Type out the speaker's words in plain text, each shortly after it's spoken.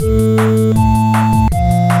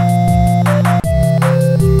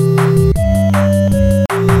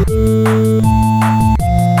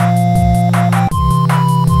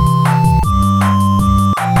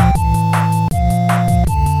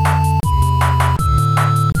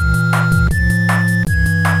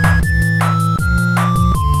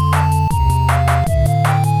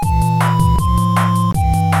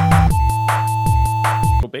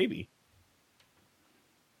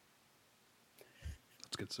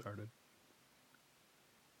started.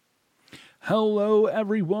 Hello,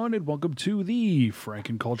 everyone, and welcome to the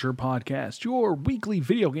Franken Culture Podcast, your weekly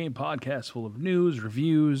video game podcast full of news,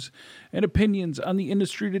 reviews, and opinions on the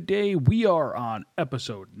industry. Today, we are on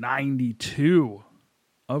episode 92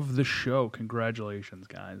 of the show. Congratulations,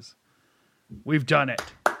 guys. We've done it.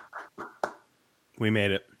 We made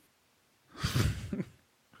it.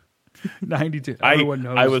 92. Everyone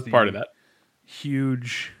knows I was part of that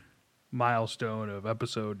huge milestone of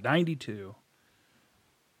episode 92.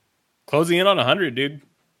 Closing in on 100, dude.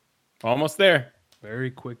 Almost there.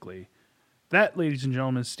 Very quickly. That, ladies and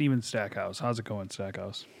gentlemen, is Steven Stackhouse. How's it going,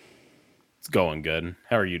 Stackhouse? It's going good.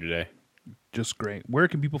 How are you today? Just great. Where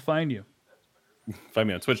can people find you? Find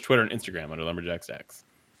me on Twitch, Twitter, and Instagram under Lumberjack Stacks.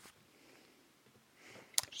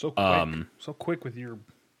 So quick. So quick with your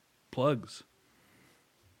plugs.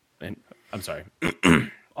 And I'm sorry.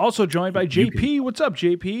 Also joined by JP. What's up,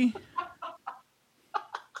 JP?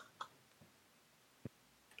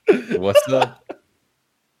 What's up?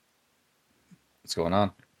 What's going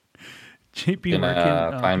on? JP, you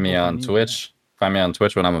can find me on Twitch. Find me on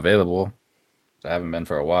Twitch when I'm available. I haven't been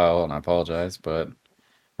for a while, and I apologize, but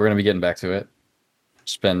we're gonna be getting back to it.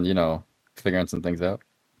 Just been, figuring some things out.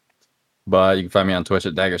 But you can find me on Twitch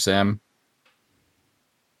at Dagger Sam.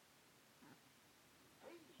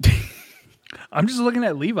 I'm just looking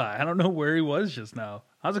at Levi. I don't know where he was just now.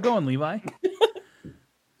 How's it going, Levi?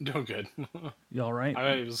 Doing good. You all right?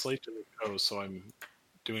 I was late to the show, so I'm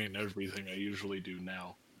doing everything I usually do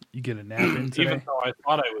now. You get a nap in today? Even though I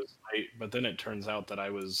thought I was late, but then it turns out that I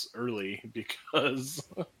was early because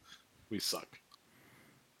we suck.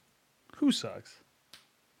 Who sucks?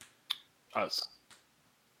 Us.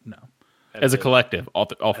 No. As a collective,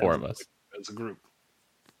 all four of us. As a group.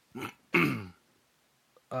 But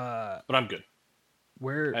I'm good.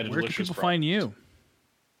 Where can people find you?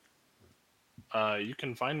 You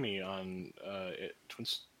can find me on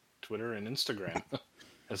Twitter and Instagram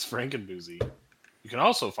as Frankenboozy. You can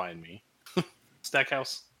also find me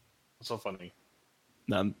Stackhouse. That's so funny.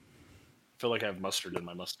 None. I feel like I have mustard in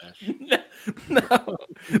my mustache. No.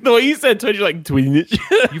 The way you said Twitch, you're like tweeting it.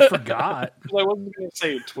 You forgot. I wasn't gonna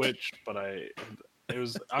say Twitch, but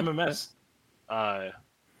I'm a mess.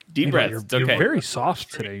 Deep breaths. It's okay. You're very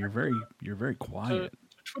soft today. You're very quiet.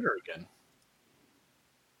 To Twitter again.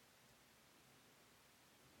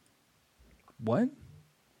 What?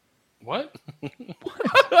 What?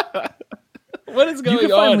 What is going on? You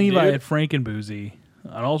can find on, Levi dude? at Frankenboozy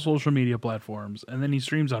on all social media platforms, and then he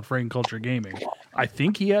streams on Franken Culture Gaming. I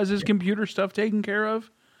think he has his computer stuff taken care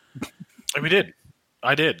of. We did.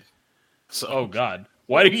 I did. So, oh God,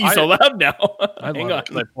 why are you so loud now? Hang on.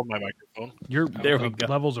 I pulled my microphone. There we go.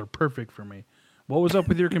 Levels are perfect for me. What was up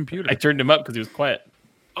with your computer? I turned him up because he was quiet.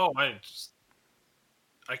 Oh,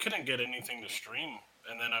 I couldn't get anything to stream,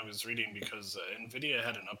 and then I was reading because NVIDIA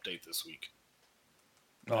had an update this week.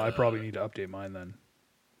 Oh, I probably need to update mine then.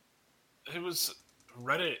 It was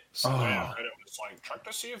Reddit. So Reddit was like, check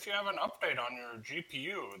to see if you have an update on your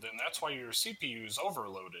GPU. Then that's why your CPU is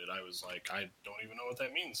overloaded. I was like, I don't even know what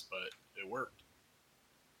that means, but it worked.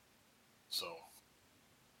 So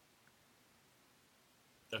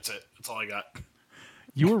that's it. That's all I got.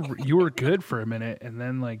 You were good for a minute, and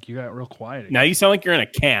then you got real quiet again. Now you sound like you're in a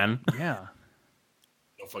can. Yeah.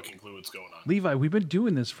 No fucking clue what's going on. Levi, we've been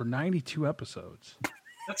doing this for 92 episodes.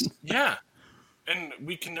 Yeah. And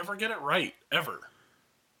we can never get it right, ever.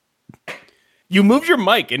 You moved your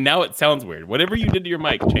mic, and now it sounds weird. Whatever you did to your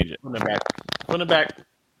mic, change it. Put it back. Put it back.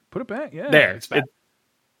 Put it back, yeah. There. It's back.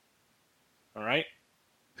 All right.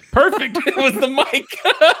 Perfect. It was the mic.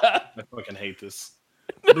 I fucking hate this.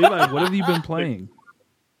 Levi, what have you been playing?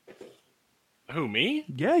 Who, me?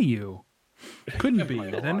 Yeah, you. Couldn't be.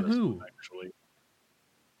 Then who? Actually.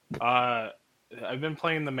 I've been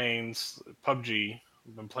playing the mains, PUBG.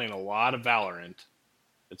 I've been playing a lot of Valorant.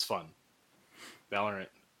 It's fun. Valorant.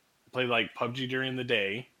 I play PUBG during the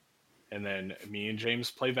day, and then me and James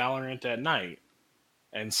play Valorant at night.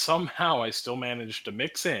 And somehow I still managed to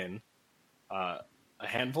mix in a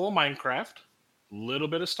handful of Minecraft, a little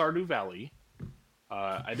bit of Stardew Valley.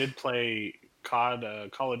 I did play Call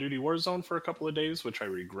of Duty Warzone for a couple of days, which I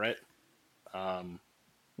regret.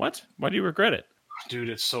 What? Why do you regret it? Dude,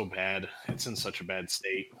 it's so bad. It's in such a bad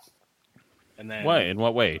state. And then why? In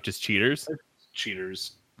what way? Just cheaters?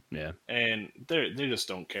 Cheaters. Yeah. And they just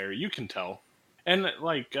don't care. You can tell. And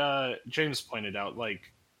James pointed out,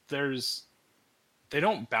 they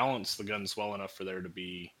don't balance the guns well enough for there to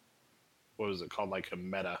be, what was it called, a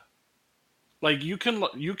meta. You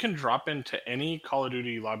can drop into any Call of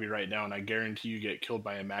Duty lobby right now, and I guarantee you get killed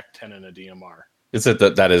by a MAC-10 and a DMR.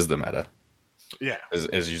 That is the meta. Yeah,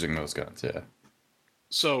 is using those guns. Yeah.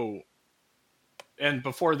 So, and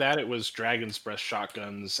before that, it was Dragon's Breath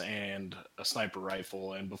shotguns and a sniper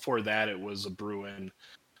rifle, and before that, it was a Bruin.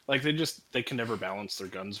 Like they can never balance their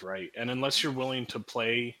guns right, and unless you're willing to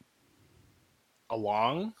play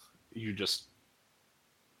along, you just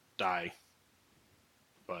die.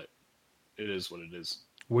 But it is what it is.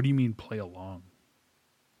 What do you mean play along?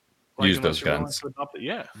 Like, Use unless those you're willing guns. to adopt it,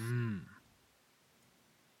 yeah.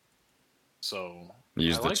 So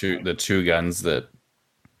Use I the like two that. the two guns that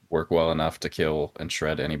work well enough to kill and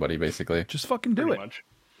shred anybody, basically. Just fucking do Pretty it. much.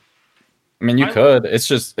 I mean, you I- could. It's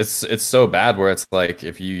just it's so bad where it's like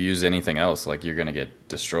if you use anything else, like you're gonna get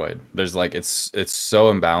destroyed. There's like it's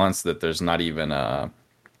so imbalanced that there's not even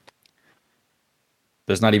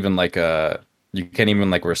like a you can't even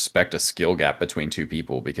like respect a skill gap between two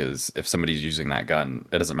people, because if somebody's using that gun,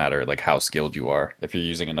 it doesn't matter like how skilled you are. If you're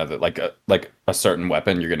using another like a certain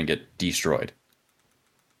weapon, you're gonna get destroyed.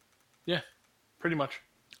 Yeah, pretty much.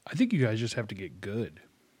 I think you guys just have to get good.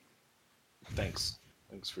 Thanks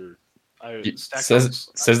for.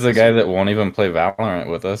 Says the guy that won't even play Valorant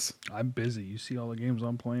with us. I'm busy. You see all the games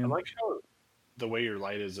I'm I playing. like how the way your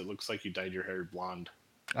light is. It looks like you dyed your hair blonde.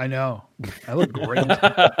 I know. I look great.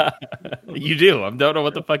 You do. I don't know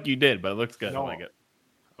what the fuck you did, but it looks good. No. I like it.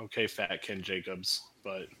 Okay, Fat Ken Jacobs,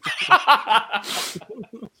 but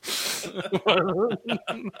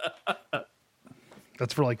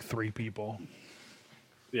That's for like 3 people.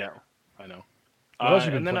 yeah, I know. What else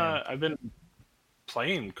you been And then playing? I've been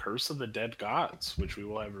playing Curse of the Dead Gods, which we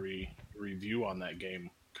will have a review on that game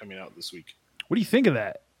coming out this week. What do you think of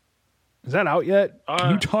that? Is that out yet?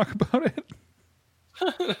 Can you talk about it?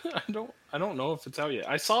 I don't know if it's out yet.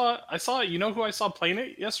 I saw it. You know who I saw playing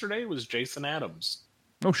it yesterday was Jason Adams.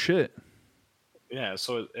 Oh shit. Yeah,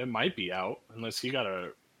 so it might be out unless he got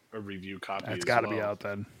a review copy. That's as got to well. be out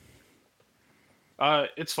then.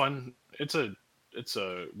 It's fun. It's a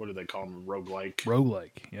what do they call them? Roguelike.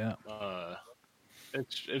 Roguelike, yeah.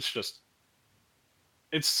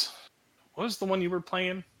 It's what was the one you were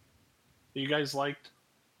playing that you guys liked?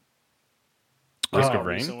 Risk Oh, of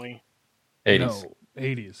Rain? Recently? 80s. No,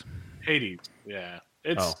 80s. Hades. Yeah.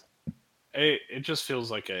 It just feels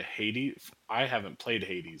like a Hades. I haven't played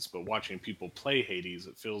Hades, but watching people play Hades,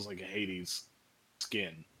 it feels like a Hades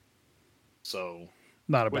skin. So,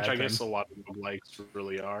 Not a which bad I thing. guess a lot of likes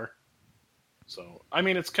really are. So, I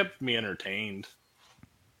mean, it's kept me entertained.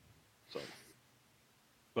 So,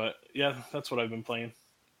 but yeah, that's what I've been playing.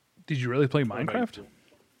 Did you really play What about Minecraft? you?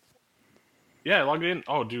 Yeah, I logged in.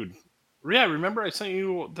 Oh, dude. Yeah, remember I sent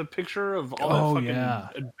you the picture of all Oh, that fucking yeah.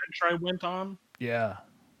 adventure I went on? Yeah.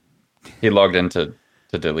 He logged in to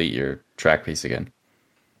delete your track piece again.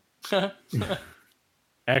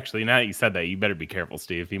 Actually, now that you said that, you better be careful,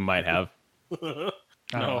 Steve. He might have. I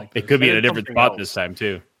don't No. like It this. could be And at a it's different something spot else. this time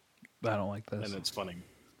too. I don't like this. And it's funny.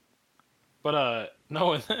 But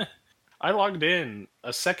no, I logged in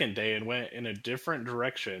a second day and went in a different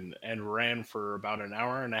direction and ran for about an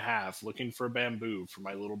hour and a half looking for bamboo for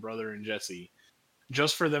my little brother and Jesse,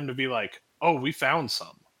 just for them to be like, "Oh, we found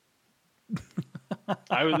some."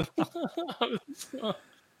 I was,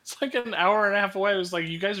 it's like an hour and a half away. I was like,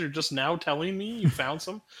 "You guys are just now telling me you found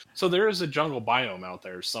some?" So there is a jungle biome out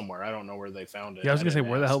there somewhere. I don't know where they found it. Yeah, I was gonna say, didn't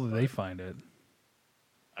where the ask, hell did they but find it?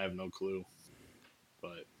 I have no clue.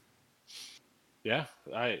 But yeah,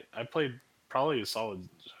 I played probably a solid.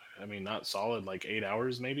 I mean, not solid, like 8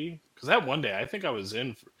 hours maybe. Because that one day, I think I was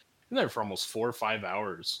in there for almost 4 or 5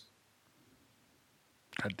 hours.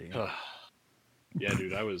 God damn. Yeah,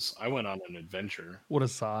 dude, I went on an adventure. What a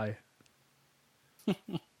sigh.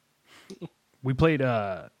 We played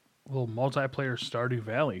a little multiplayer Stardew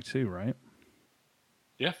Valley too, right?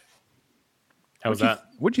 Yeah. How was that?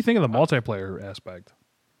 What'd you think of the multiplayer aspect?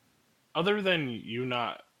 Other than you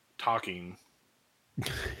not talking,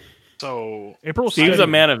 so April Steve's a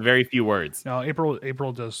studied- man of very few words. No,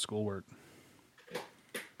 April does schoolwork.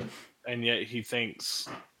 and yet he thinks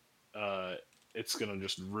it's gonna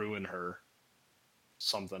just ruin her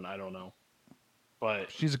something. I don't know,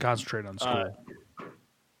 but She needs to concentrate on school.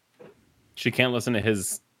 She can't listen to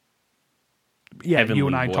his. Yeah, you heavenly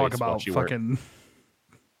and I talk voice while about she works. fucking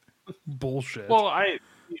bullshit. well,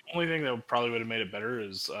 the only thing that probably would have made it better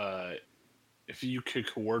is if you could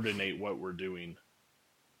coordinate what we're doing.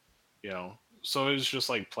 You know, so it was just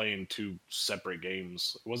like playing 2 separate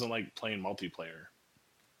games. It wasn't like playing multiplayer.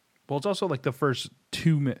 Well, it's also like the first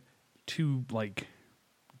two like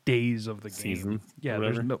days of the game. Seasons, Yeah, or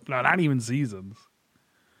there's whatever. no, not even seasons.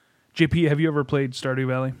 JP, have you ever played Stardew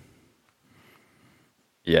Valley?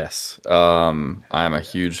 Yes. I'm a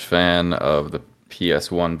huge fan of the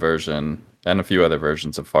PS1 version and a few other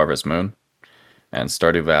versions of Harvest Moon. and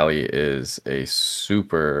Stardew Valley is a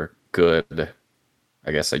super good,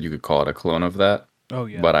 I guess that you could call it a clone of that. Oh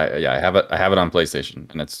yeah. But I have it on PlayStation,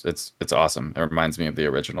 and it's awesome. It reminds me of the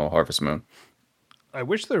original Harvest Moon. I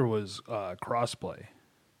wish there was crossplay,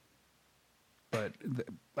 but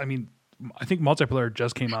I mean, I think multiplayer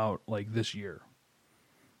just came out like this year.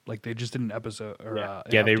 Like they just did an episode or an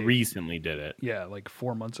Yeah, they update. recently did it. Yeah, like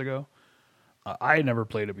 4 months ago. I had never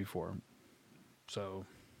played it before, so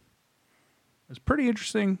it's pretty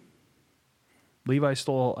interesting. I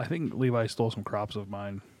think Levi stole some crops of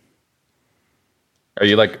mine. Are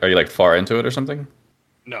you like far into it or something?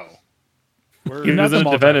 No. He not the doesn't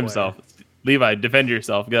defend multiplayer. himself. Levi, defend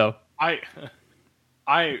yourself. Go.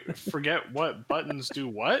 I forget what buttons do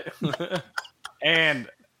what. And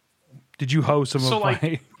Did you hoe some So, of like-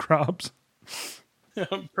 my crops?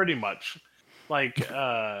 pretty much. Like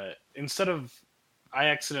instead of I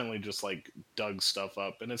accidentally just like dug stuff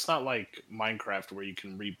up, and it's not like Minecraft where you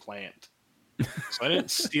can replant. So I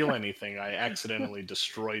didn't steal anything. I accidentally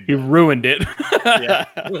destroyed He them. ruined it. Yeah.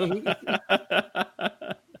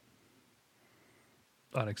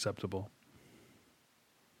 Unacceptable.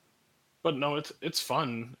 But no, it's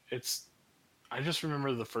fun. I just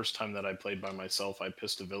remember the first time that I played by myself, I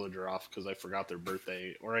pissed a villager off because I forgot their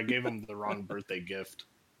birthday, or I gave them the wrong birthday gift,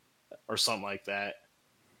 or something like that.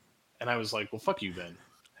 And I was like, "Well, fuck you then."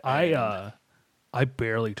 And I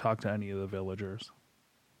barely talk to any of the villagers.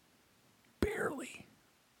 Barely.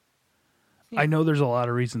 I know there's a lot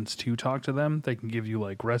of reasons to talk to them. They can give you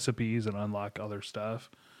like recipes and unlock other stuff.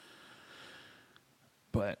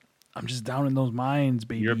 But I'm just down in those mines,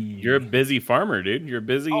 baby. You're a busy farmer, dude. You're a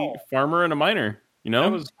busy farmer and a miner. You know,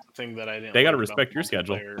 that was the thing that I didn't. They gotta like about respect your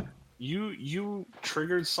schedule. multiplayer. You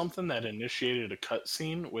triggered something that initiated a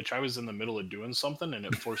cutscene, which I was in the middle of doing something, and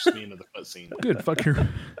it forced me into the cutscene. Good. Fuck your.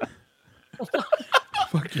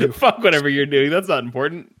 Fuck you. fuck whatever you're doing. That's not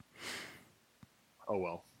important. Oh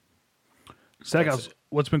well. Stackhouse,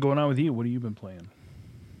 what's been going on with you? What have you been playing?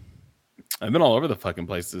 I've been all over the fucking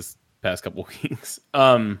place this past couple weeks.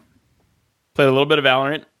 Played a little bit of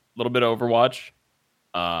Valorant, a little bit of Overwatch.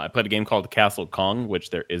 I played a game called Castle Kong, which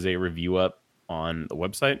there is a review up on the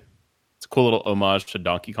website. It's a cool little homage to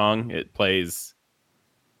Donkey Kong. It plays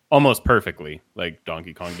almost perfectly like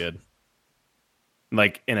Donkey Kong did.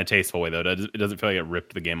 Like in a tasteful way, though. It doesn't feel like it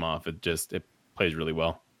ripped the game off. It plays really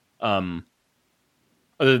well.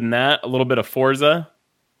 Other than that, a little bit of Forza.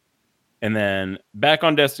 And then back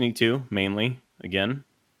on Destiny 2, mainly, again,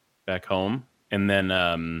 back home. And then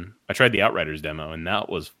I tried the Outriders demo, and that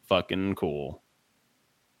was fucking cool.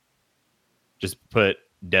 Just put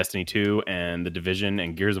Destiny 2 and The Division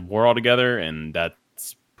and Gears of War all together, and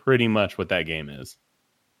that's pretty much what that game is.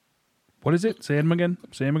 What is it? Say him again.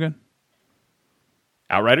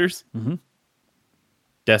 Outriders, Mhm.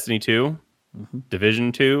 Destiny 2, Mhm.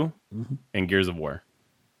 Division 2, Mhm. and Gears of War.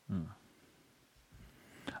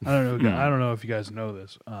 I don't know if you guys know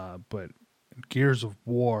this, but Gears of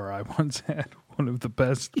War, I once had one of the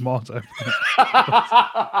best multiplayer.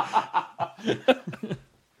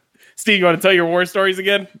 Steve, you want to tell your war stories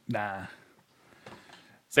again? Nah.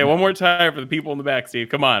 Say it one more time for the people in the back, Steve.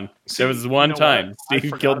 Come on. There was one You know time what? I Steve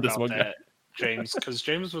forgot killed this about one guy. that, James, because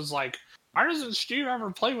James was like, "Why doesn't Steve ever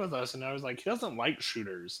play with us?" And I was like, "He doesn't like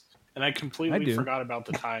shooters." And I I completely do. forgot about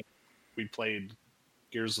the time we played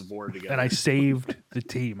Gears of War together. And I saved the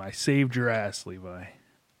team. I saved your ass, Levi.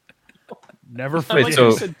 Never Not like forget. So-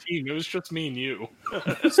 you said team. It was just me and you.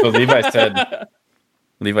 So Levi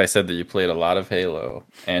said that you played a lot of Halo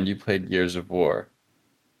and you played Gears of War.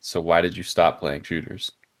 So why did you stop playing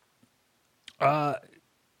shooters?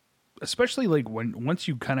 Especially like once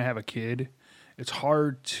you kind of have a kid, it's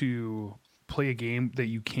hard to play a game that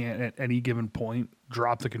you can't at any given point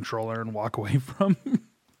drop the controller and walk away from.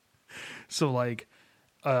 So like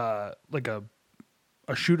a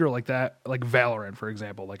shooter like that, like Valorant, for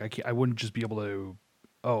example, like I wouldn't just be able to,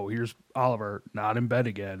 oh, here's Oliver not in bed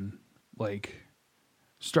again. Like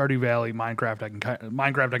Stardew Valley,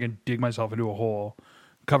 Minecraft, I can dig myself into a hole,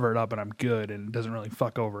 cover it up, and I'm good, and it doesn't really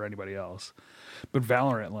fuck over anybody else. But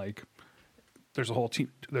Valorant, like, there's a whole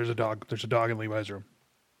team. There's a dog in Levi's room.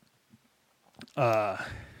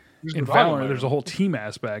 In Valorant, there's a whole team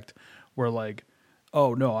aspect where, like,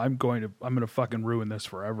 oh no, I'm gonna fucking ruin this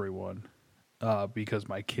for everyone, because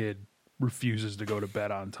my kid refuses to go to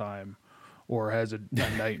bed on time, or has a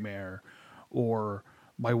nightmare, or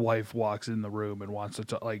my wife walks in the room and wants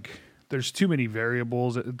to like. There's too many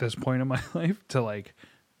variables at this point in my life to like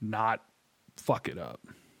not fuck it up.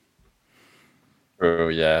 Oh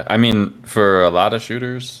yeah. I mean, for a lot of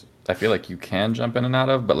shooters, I feel like you can jump in and out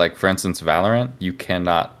of, but like for instance, Valorant, you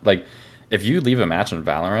cannot like if you leave a match in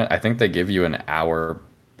Valorant, I think they give you an hour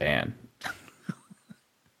ban.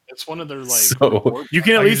 It's one of their like. So You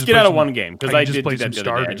can at I least just get play out of some- one game because I I just did play do that some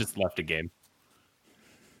the other day. I Stardew. just left a game.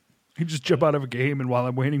 You just jump out of a game, and while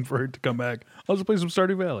I'm waiting for it to come back, I'll just play some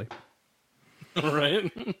Stardew Valley.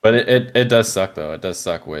 Right. but it does suck though. It does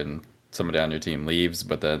suck when somebody on your team leaves,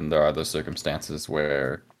 but then there are those circumstances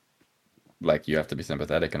where like you have to be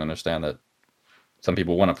sympathetic and understand that some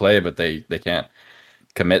people want to play, but they can't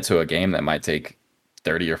commit to a game that might take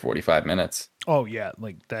 30 or 45 minutes. Oh yeah,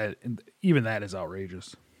 like that. Even that is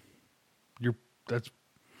outrageous.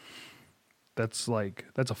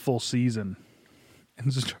 That's a full season in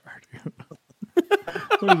Stardew.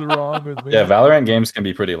 What is wrong with me? Yeah, Valorant games can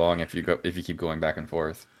be pretty long if you keep going back and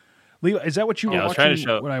forth. Levi, is that what you were Yeah, I was trying to watching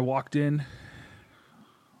show- when I walked in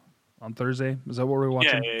on Thursday? Is that what we were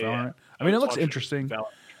watching? Yeah. Valorant? I mean, it was looks watching interesting. Valorant.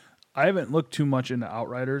 I haven't looked too much into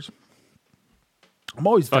Outriders. I'm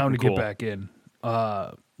always down to Fucking get cool. back in.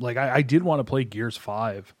 Like I did want to play Gears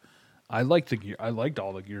 5. I liked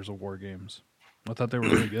all the Gears of War games. I thought they were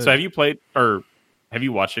really good. So have you played or have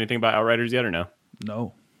you watched anything about Outriders yet or no?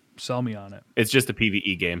 No, sell me on it. It's just a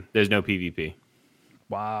PvE game. There's no PvP.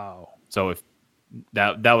 Wow. So if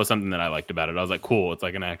that was something that I liked about it. I was like, cool, it's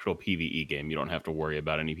like an actual PvE game. You don't have to worry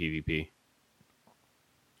about any PvP.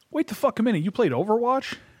 Wait the fuck a minute. You played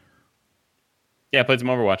Overwatch? Yeah, I played some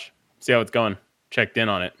Overwatch. See how it's going. Checked in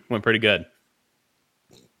on it. Went pretty good.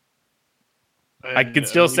 I And could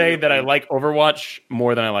still say that I immediately, like Overwatch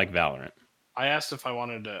more than I like Valorant. I asked if I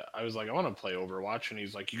wanted to. I was like, I want to play Overwatch, and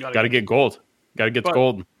he's like, you Got to get gold. Got to get But-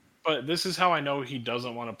 gold. But this is how I know he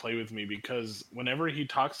doesn't want to play with me, because whenever he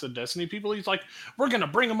talks to Destiny people, he's like, we're gonna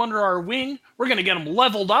bring them under our wing, we're gonna get them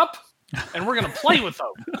leveled up, and we're gonna play with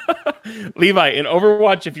them. Levi, in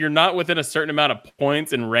Overwatch, if you're not within a certain amount of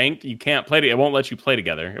points and rank, you can't play. It won't let you play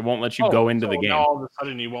together. It won't let you go into the game. Now all of a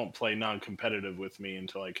sudden, he won't play non-competitive with me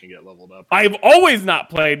until I can get leveled up. I've always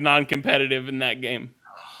not played non-competitive in that game.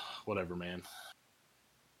 Whatever, man.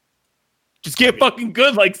 Just get fucking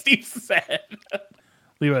good, like Steve said.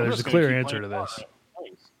 Levi, I'm there's a just gonna clear keep answer to playing this. Valorant.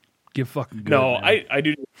 Thanks. Get fucking good. No, man. I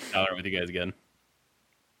do Valorant with you guys again.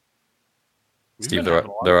 We've Steve, been there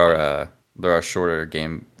having a lot are of fun. there are shorter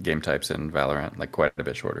game types in Valorant, like quite a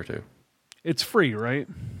bit shorter too. It's free, right?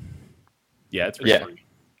 Yeah, it's Yeah. free.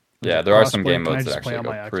 Yeah, there are Crossplay? some game Can I modes that just play actually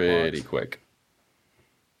on my go pretty Xbox? quick.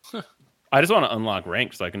 I just want to unlock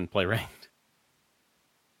ranked so I can play ranked.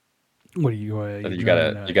 What do you? You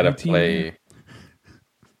gotta play. I think gotta it's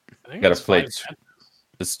play 5 matches.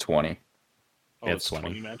 It's 20. Oh, Yeah, it's it's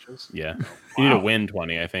 20 20. matches. Yeah, you need to win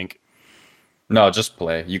 20, I think. No, just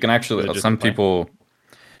play. You can Is it actually. just Some play? people.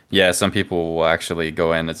 Yeah, some people will actually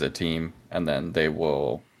go in as a team and then they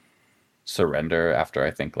will surrender after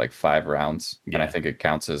I think like 5 rounds, and I Yeah. think it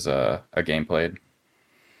counts as a game played.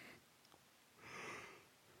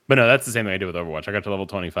 But no, that's the same thing I did with Overwatch. I got to level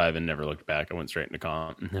 25 and never looked back. I went straight into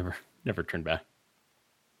comp and never turned back.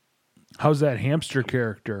 How's that hamster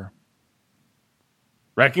character?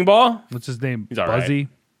 Wrecking Ball? What's his name? He's all right. Buzzy.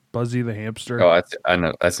 Buzzy the hamster. Oh, I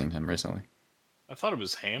know. I've seen him recently. I thought it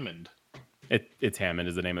was Hammond. It's Hammond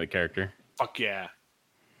is the name of the character. Fuck yeah.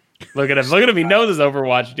 Look at him. Look at him. He knows his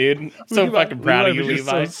Overwatch, dude. I'm so Levi- fucking proud of you, Levi was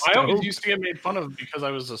Levi. just so I always Stoked. used to get made fun of because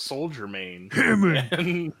I was a soldier main. Hammond.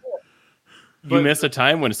 And You but- missed a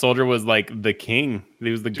time when Soldier was like the king.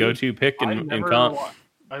 He was the go-to pick in comp.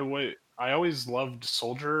 I always loved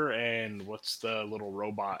Soldier and what's the little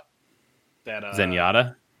robot that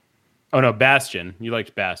Zenyatta? Oh no, Bastion. You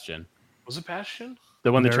liked Bastion. was it Bastion?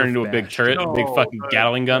 The one that Nerf turned into a big Bastion. turret, a big No, fucking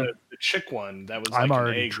Gatling gun. The chick one that was. I'm like an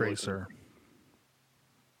already egg Tracer.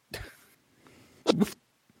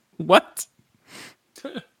 What?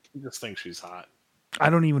 looking- I just think she's hot. I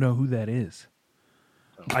don't even know who that is.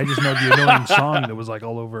 I just know the annoying song that was like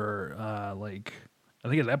all over, like I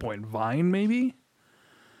think at that point Vine maybe.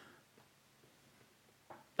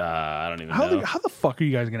 I don't even know. How the fuck are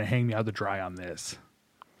you guys gonna hang me out to dry on this?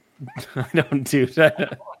 I don't do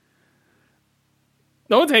that.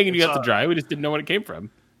 No one's hanging you It's, out to dry. We just didn't know what it came from.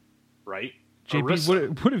 Right? JP,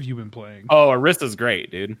 Orisa. what have you been playing? Oh, Arista's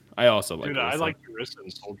great, dude. I also like Dude, Arista. I like Orisa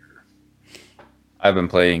and Soldier. I've been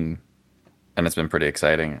playing, and it's been pretty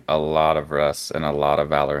exciting. A lot of Rust and a lot of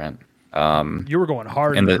Valorant. You were going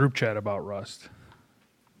hard in and the the- group chat about Rust.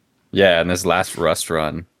 Yeah, and this last Rust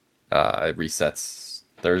run, it resets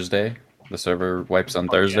Thursday. The server wipes on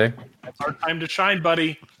Thursday. It's our time to shine,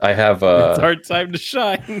 buddy. I have It's our time to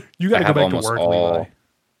shine. You got to I go have back to almost work, all. Levi.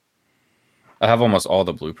 I have almost all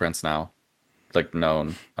the blueprints now, like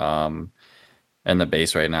known. In the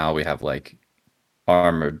base right now, we have like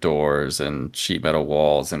armored doors and sheet metal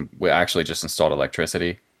walls, and we actually just installed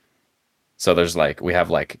electricity. So there's like we have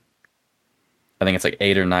like I think it's like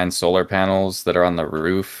 8 or 9 solar panels that are on the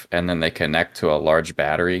roof, and then they connect to a large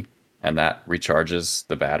battery, and that recharges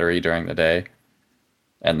the battery during the day.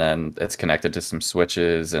 And then it's connected to some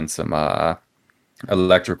switches and some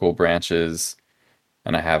electrical branches,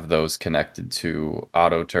 and I have those connected to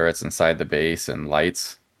auto turrets inside the base and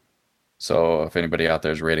lights. So if anybody out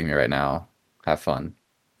there is rating me right now, have fun.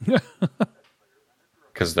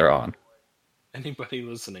 Because they're on. Anybody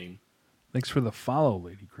listening? Thanks for the follow,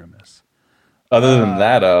 Lady Grimace. Other than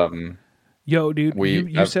that, Yo, dude, We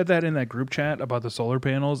you have- said that in that group chat about the solar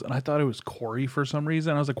panels, and I thought it was Corey for some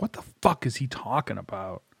reason. I was like, what the fuck is he talking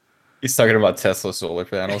about? he's talking about Tesla solar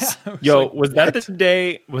panels. I was Yo, like, was that the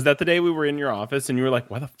day? Was that the day we were in your office and you were like,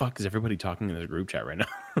 "Why the fuck is everybody talking in this group chat right now?"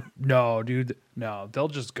 no, dude, no, they'll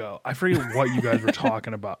just go. I forget what you guys were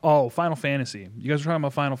talking about. Oh, Final Fantasy. You guys were talking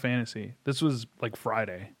about Final Fantasy. This was like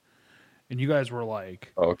Friday, and you guys were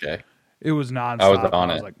like, Oh, okay. it was nonstop. I was on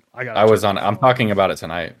I was it. like, I got. I was on. I'm talking about it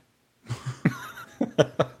tonight.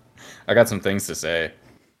 I got some things to say.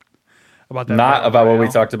 about that. Not Battle about what we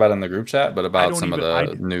Royale. talked about in the group chat, but about don't some even- of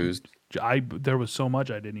the news. There was so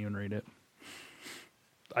much I didn't even read it.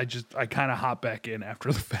 I kind of hop back in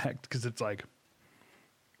after the fact because it's like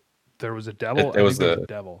there was a devil. It was there the- a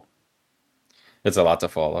devil. It's a lot to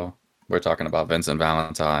follow. We're talking about Vincent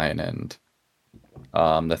Valentine and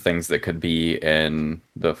the things that could be in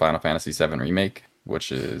the Final Fantasy VII remake,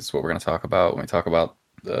 which is what we're going to talk about when we talk about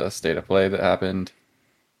the state of play that happened.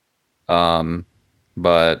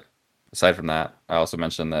 But aside from that, I also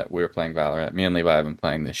mentioned that we were playing Valorant. Me and Levi have been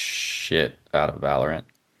playing the shit out of Valorant,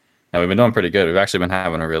 and we've been doing pretty good. We've actually been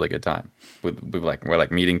having a really good time. We're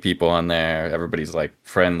like meeting people on there. Everybody's like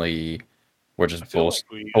friendly. We're just feel like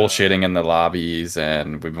we, bullshitting in the lobbies,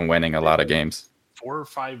 and we've been winning a lot of games. 4 or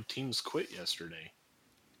 5 teams quit yesterday.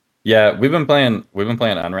 Yeah, we've been playing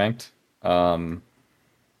unranked,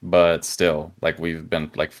 but still, like we've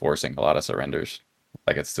been like forcing a lot of surrenders.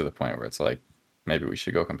 Like it's to the point where it's like maybe we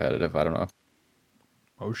should go competitive. I don't know.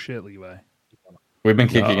 Oh shit, Levi. We've been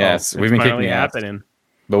kicking Uh-oh, ass. We've it's been finally kicking ass, happening.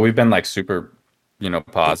 but we've been like super,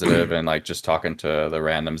 positive and like just talking to the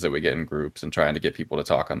randoms that we get in groups and trying to get people to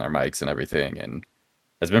talk on their mics and everything. And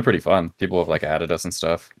it's been pretty fun. People have like added us and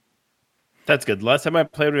stuff. That's good. Last time I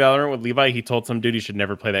played Valorant with Levi, he told some dude he should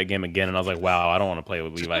never play that game again, and I was like, "Wow, I don't want to play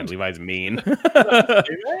with Levi. Levi's mean."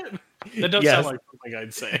 That does Yes. sound like something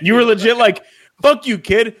I'd say. You were legit like, "Fuck you,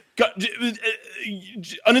 kid.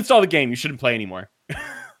 Uninstall the game. You shouldn't play anymore."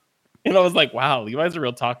 And I was like, "Wow, Levi's a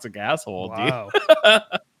real toxic asshole, dude." Wow.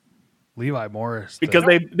 Levi Morris. Because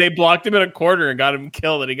they blocked him in a corner and got him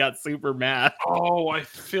killed, and he got super mad. Oh, I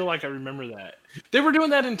feel like I remember that. They were doing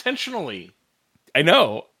that intentionally. I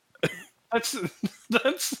know.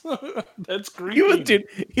 That's green. He was, dude.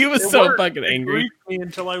 He was It so worked. fucking It angry. griefed me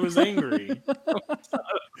until I was angry.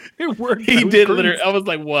 it worked. He It was did great. literally. I was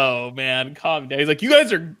like, "Whoa, man, calm down." He's like, "You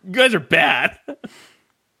guys are bad."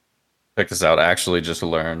 Check this out. I actually just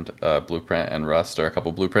learned Blueprint and Rust, or a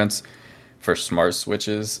couple blueprints for smart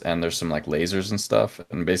switches, and there's some like lasers and stuff.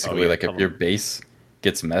 And basically, yeah, like if your base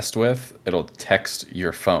gets messed with, it'll text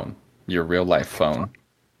your phone, your real life phone.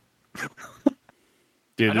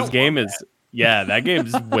 Dude, I this don't game want is that game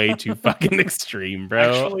is way too fucking extreme,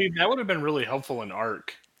 bro. Actually, that would have been really helpful in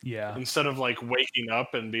Arc. Yeah. Instead of like waking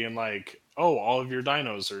up and being like, "Oh, all of your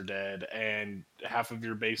dinos are dead and half of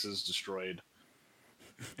your base is destroyed."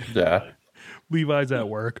 Yeah. Levi's at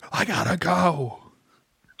work. I gotta go.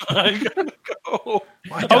 I gotta go.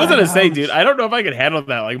 I was gonna say, dude, I don't know if I could handle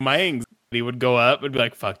that. Like my anxiety would go up and be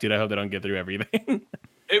like, "Fuck, dude, I hope they don't get through everything."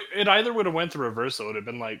 It either would have went the reverse. It would have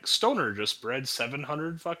been like Stoner just bred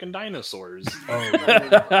 700 fucking dinosaurs.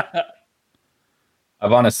 Oh,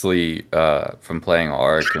 I've honestly, from playing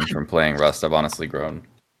Ark and from playing Rust, I've honestly grown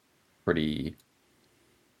pretty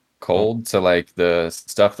cold to like the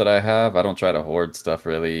stuff that I have. I don't try to hoard stuff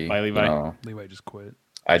really. Bye, Levi. Levi just quit.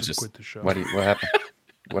 I Just just quit the show. What happened?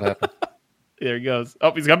 What happened? There he goes.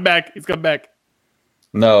 Oh, he's come back. He's come back.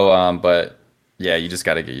 No, but yeah, you just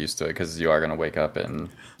got to get used to it because you are gonna wake up and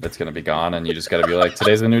it's gonna be gone, and you just got to be like,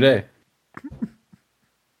 today's a new day.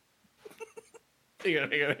 Hang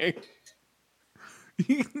on.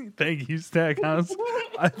 Thank you, Stackhouse.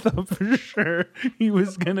 I thought for sure he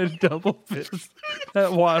was gonna double fist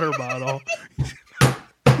that water bottle.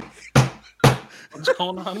 What's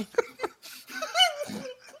going on?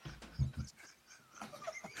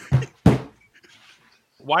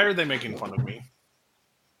 Why are they making fun of me?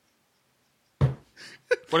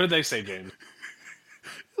 What did they say, James?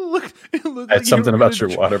 It looked It's like something about your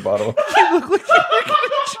water bottle. It looked like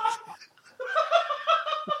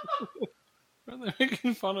Why are they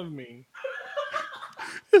making fun of me?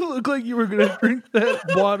 It looked like you were gonna drink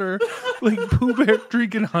that water like Pooh Bear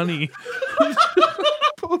drinking honey.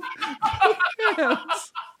 both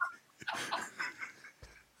hands.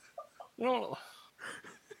 Well,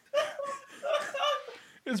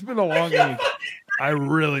 It's been a long week. I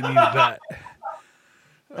really need that.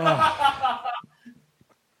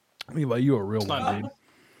 Levi, you a real one, dude.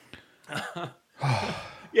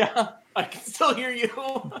 Yeah, I can still hear you.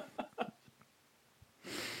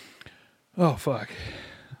 Oh fuck.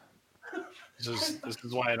 this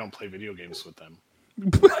is why I don't play video games with them.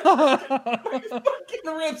 Fucking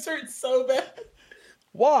ribs hurt so bad.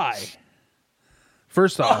 Why?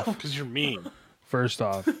 First off, Because you're mean.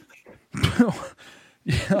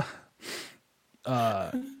 Yeah.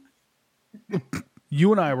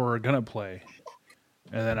 You and I were gonna play,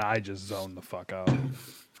 and then I just zoned the fuck out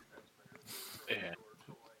Yeah,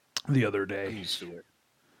 the other I'm day. used to it.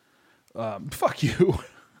 Fuck you.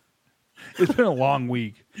 It's been a long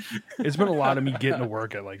week. It's been a lot of me getting to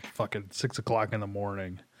work at like fucking 6 o'clock in the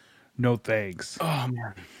morning. No thanks. Oh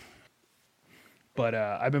man. But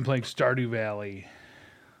I've been playing Stardew Valley,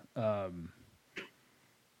 a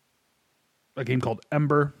game called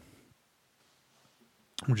Ember,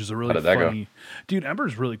 which is a really How did that go? funny. Dude, Ember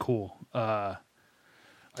is really cool. I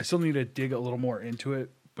still need to dig a little more into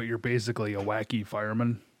it, but you're basically a wacky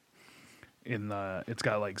fireman. It's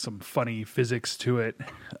got like some funny physics to it.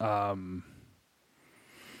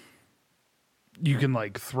 You can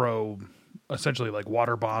like throw essentially like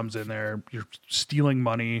water bombs in there. You're stealing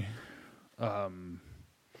money. It's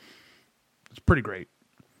pretty great.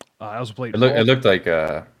 I also played. It looked like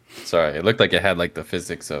it looked like it had like the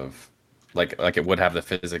physics of like it would have the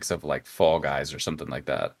physics of like Fall Guys or something like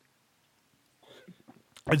that.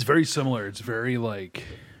 It's very similar. It's very like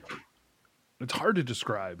it's hard to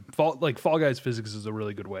describe. Fall Guys physics is a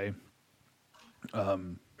really good way.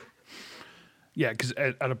 Yeah, because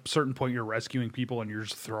at a certain point you're rescuing people and you're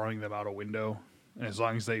just throwing them out a window, and as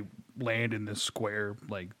long as they land in this square,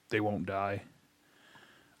 like they won't die.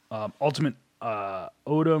 Ultimate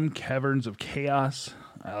Odom Caverns of Chaos.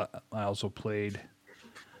 I also played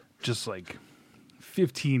just like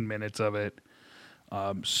 15 minutes of it.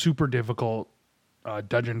 Super difficult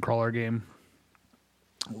dungeon crawler game.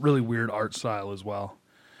 Really weird art style as well.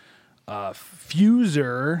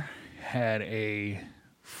 Fuser had a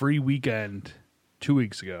free weekend 2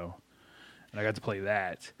 weeks ago, and I got to play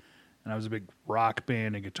that. And I was a big Rock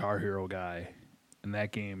Band and Guitar Hero guy, and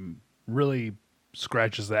that game really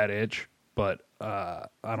scratches that itch. But I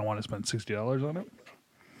don't want to spend $60 on it.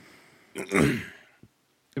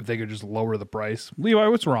 If they could just lower the price. Levi,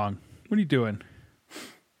 what's wrong? What are you doing?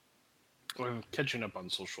 I'm catching up on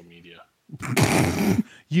social media.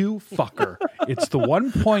 You fucker. It's the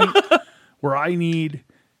one point where I need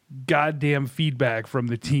goddamn feedback from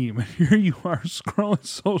the team. And here you are scrolling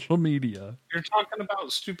social media. You're talking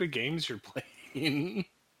about stupid games you're playing.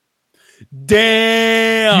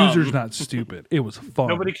 Damn. User's not stupid. It was fun.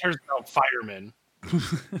 Nobody cares about firemen.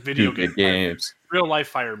 Video Stupid games. games. Real life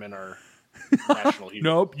firemen are national heroes.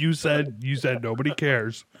 Nope, you said nobody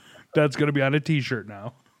cares. That's gonna be on a t-shirt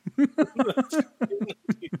now.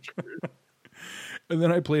 And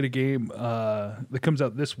then I played a game that comes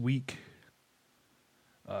out this week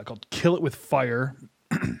called Kill It With Fire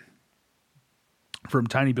from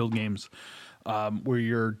Tiny Build Games, where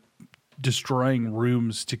you're destroying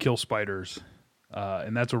rooms to kill spiders.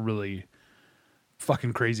 And that's a really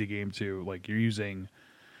fucking crazy game too. Like you're using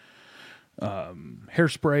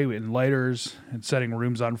hairspray and lighters and setting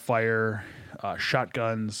rooms on fire,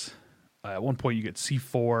 shotguns. At one point you get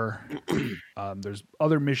C4. There's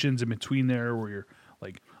other missions in between there where you're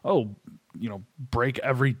like, oh, break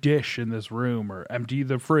every dish in this room or empty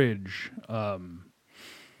the fridge. That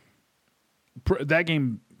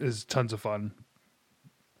game is tons of fun.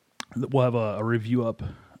 We'll have a review up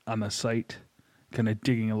on the site, kind of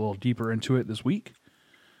digging a little deeper into it this week.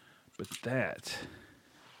 But that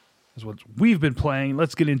is what we've been playing.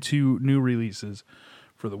 Let's get into new releases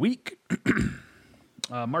for the week.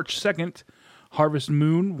 March 2nd, Harvest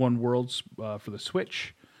Moon, One Worlds for the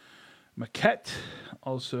Switch. Maquette,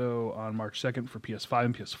 also on March 2nd for PS5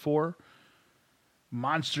 and PS4.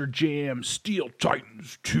 Monster Jam Steel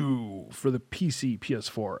Titans 2 for the PC,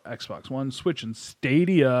 PS4, Xbox One, Switch, and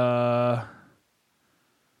Stadia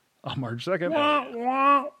on March 2nd.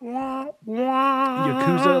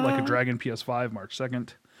 Yakuza Like a Dragon, PS5, March 2nd.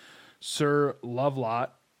 Sir Lovelot,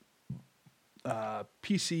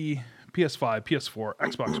 PC, PS5, PS4,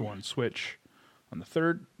 Xbox One, Switch on the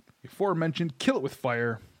 3rd. Aforementioned Kill It With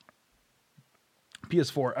Fire,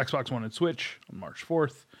 PS4, Xbox One, and Switch on March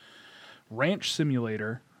 4th. Ranch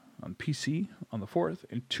Simulator on PC on the 4th,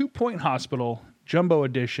 and 2 Point Hospital Jumbo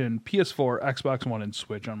Edition, PS4, Xbox One, and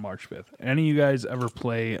Switch on March 5th. Any of you guys ever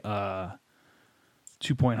play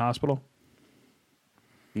 2 Point Hospital?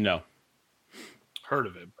 No. Heard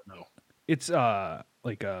of it, but no. It's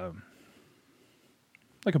like a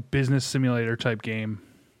business simulator type game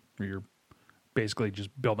where you're basically just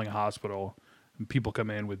building a hospital and people come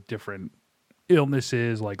in with different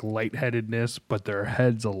illnesses like lightheadedness, but their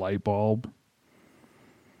head's a light bulb.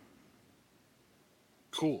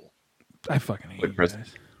 Cool. I fucking hate you Prison.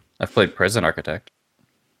 guys. I've played Prison Architect.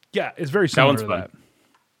 Yeah, it's very similar one's to fun. that.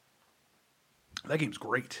 That game's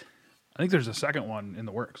great. I think there's a second one in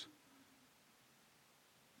the works.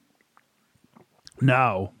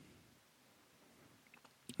 Now,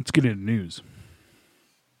 let's get into news.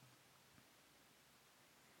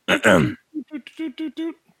 Doot, doot, doot,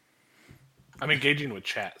 doot. I'm engaging with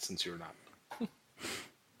chat since you're not.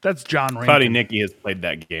 That's John Rankin. Cloudy Nicky has played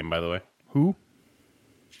that game, by the way. Who?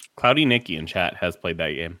 Cloudy Nicky in chat has played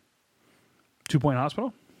that game. 2 Point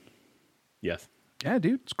Hospital? Yes. Yeah,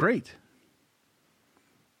 dude, it's great.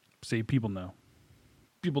 See, people know.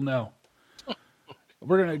 People know.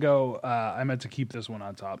 We're going to go. I meant to keep this one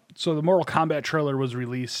on top. So the Mortal Kombat trailer was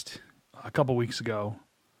released a couple weeks ago.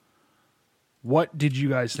 What did you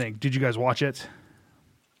guys think? Did you guys watch it?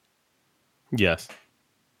 Yes.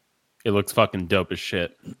 It looks fucking dope as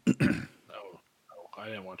shit. No, I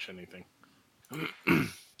didn't watch anything.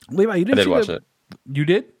 Levi, you didn't I did see watch the- it. You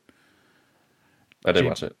did? I did J-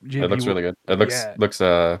 watch it. JP, It looks really good. It looks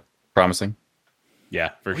yeah. promising. Yeah,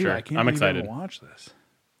 for Levi, sure. I can't I'm believe you haven't excited. watched this.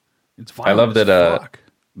 It's I love violent that, as fuck.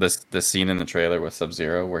 The scene in the trailer with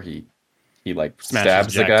Sub-Zero where he like Smashes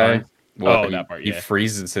stabs the Jack's guy. arm. Well, Oh, that part, he yeah.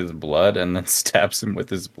 freezes his blood and then stabs him with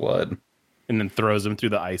his blood. And then throws him through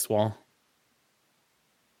the ice wall.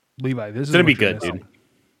 Levi, this is It's gonna what be you're good, missing. dude.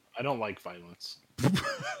 I don't like violence.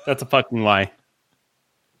 That's a fucking lie.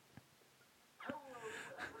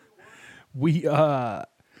 We dude,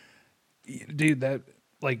 that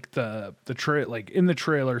like the like in the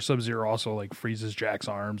trailer, Sub-Zero also like freezes Jack's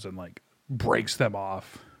arms and like breaks them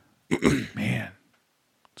off. Man,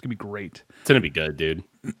 it's gonna be great. It's gonna be good, dude.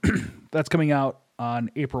 That's coming out on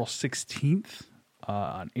April 16th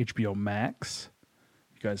on HBO Max.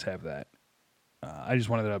 You guys have that. I just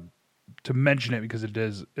wanted to mention it because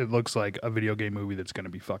it looks like a video game movie that's going to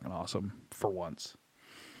be fucking awesome for once.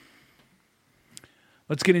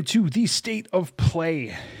 Let's get into the state of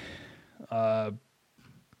play.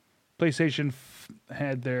 PlayStation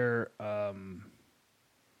had their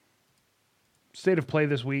state of play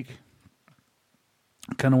this week.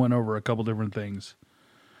 Kind of went over a couple different things.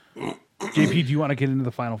 JP, do you want to get into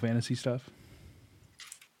the Final Fantasy stuff?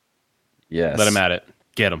 Yes. Let him at it.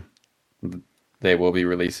 Get him. They will be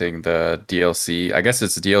releasing the DLC. I guess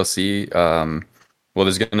it's DLC. Well,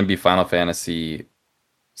 there's going to be Final Fantasy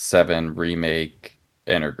VII Remake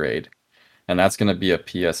Intergrade, and that's going to be a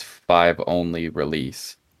PS5 only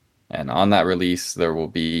release. And on that release, there will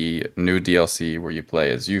be new DLC where you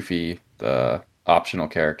play as Yuffie, the optional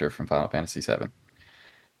character from Final Fantasy VII.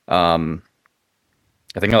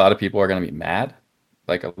 I think a lot of people are going to be mad,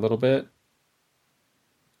 like a little bit,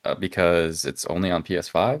 because it's only on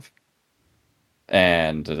PS5.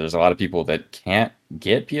 And there's a lot of people that can't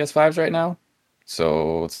get PS5s right now.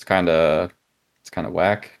 So it's kind of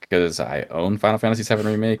whack because I own Final Fantasy VII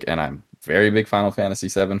Remake and I'm a very big Final Fantasy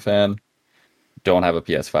VII fan. Don't have a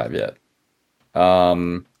PS5 yet.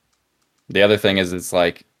 The other thing is it's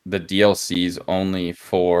like the DLC's only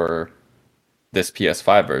for this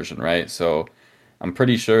PS5 version, right? So I'm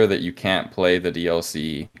pretty sure that you can't play the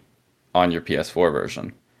DLC on your PS4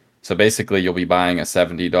 version. So basically, you'll be buying a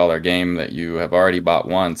 $70 game that you have already bought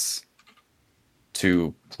once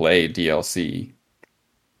to play DLC.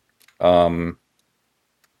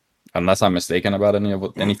 Unless I'm mistaken about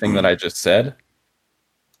anything that I just said.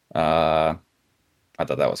 I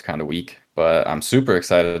thought that was kind of weak, but I'm super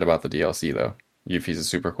excited about the DLC though. Yuffie's a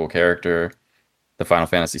super cool character. The Final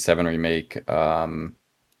Fantasy VII Remake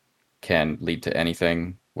can lead to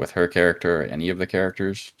anything with her character or any of the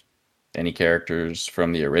characters. Any characters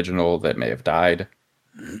from the original that may have died.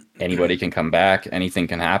 Anybody can come back. Anything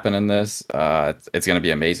can happen in this. It's going to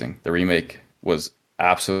be amazing. The remake was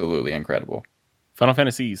absolutely incredible. Final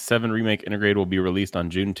Fantasy VII Remake Intergrade will be released on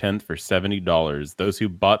June 10th for $70. Those who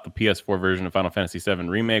bought the PS4 version of Final Fantasy VII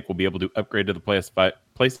Remake will be able to upgrade to the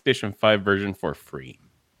PlayStation 5 version for free.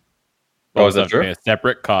 Oh, is that They'll true? pay a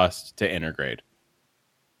separate cost to integrate.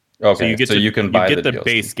 Okay, So you can buy the DLC.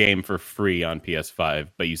 base game for free on PS5,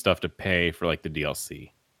 but you still have to pay for like the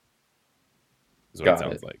DLC. Is what Got it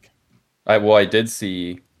sounds it. like. I did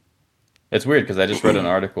see. It's weird because I just read an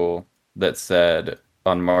article that said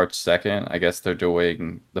on March 2nd, I guess they're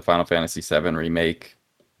doing the Final Fantasy VII remake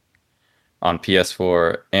on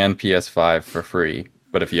PS4 and PS5 for free.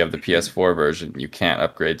 But if you have the PS4 version, you can't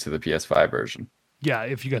upgrade to the PS5 version. Yeah,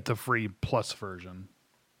 if you get the free plus version.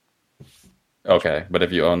 Okay, but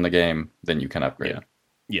if you own the game, then you can upgrade.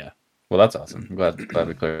 Yeah. Well, that's awesome. I'm glad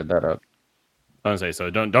we cleared that up. I was gonna say, so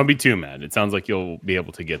don't be too mad. It sounds like you'll be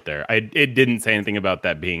able to get there. It didn't say anything about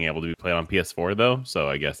that being able to be played on PS4 though, so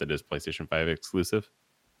I guess it is PlayStation 5 exclusive.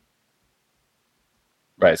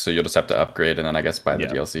 Right, so you'll just have to upgrade and then I guess buy the Yeah.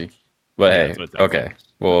 DLC. But Yeah, hey, that's what it sounds okay. like.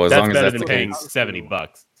 Well, as That's long as better that's than the paying case.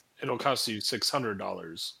 $70. It'll cost you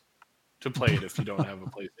 $600 to play it if you don't have a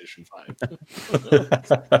PlayStation 5. It's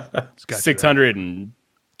got you there. 620.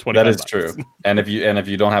 That is true. And if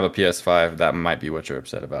you don't have a PS5, that might be what you're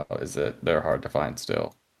upset about. Is that they're hard to find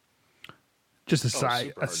still. Just a super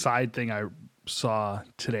hard. side thing I saw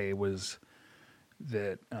today was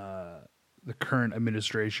that the current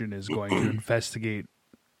administration is going to investigate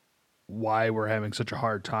why we're having such a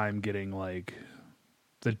hard time getting like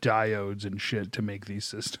the diodes and shit to make these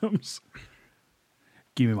systems.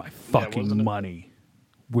 Give me my fucking wasn't it- money.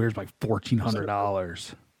 Where's my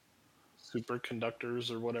 $1,400? Superconductors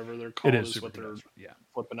or whatever they're called It is what they're superconductor, yeah.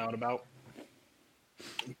 flipping out about.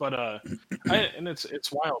 But and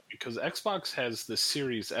it's wild because Xbox has the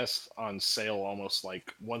Series S on sale almost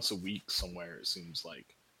like once a week somewhere, it seems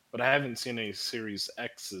like. But I haven't seen any Series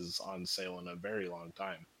X's on sale in a very long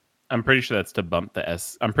time. I'm pretty sure that's to bump the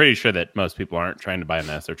S. I'm pretty sure that most people aren't trying to buy an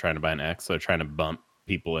S, they're trying to buy an X. So they're trying to bump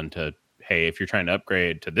people into, hey, if you're trying to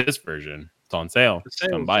upgrade to this version, it's on sale. The sale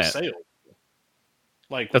Come is buy a it. sale.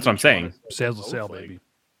 Like That's what I'm would you wanna saying. say Sales to both? sale, Like, baby.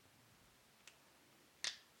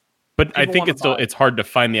 But I People think wanna it's still buy. it's hard to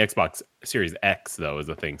find the Xbox Series X though is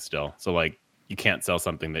a thing still. So like you can't sell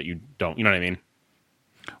something that you don't. You know what I mean?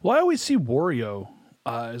 Well, I always see Wario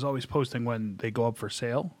is always posting when they go up for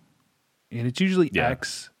sale, and it's usually Yeah.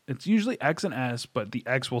 X. It's usually X and S, but the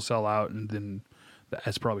X will sell out, and then the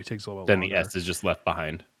S probably takes a little Then longer. the S is just left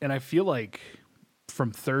behind. And I feel like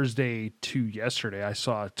from Thursday to yesterday, I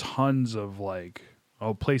saw tons of like,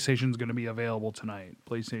 oh, PlayStation's going to be available tonight.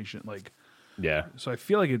 PlayStation, like, Yeah. so I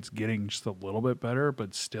feel like it's getting just a little bit better,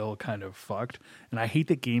 but still kind of fucked. And I hate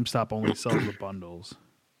that GameStop only sells the bundles.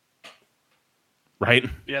 Right.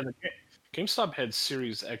 Yeah, the GameStop had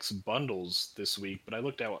Series X bundles this week, but I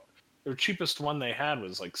looked at their cheapest one they had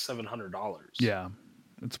was like $700. Yeah,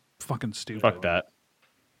 it's fucking stupid. Fuck that.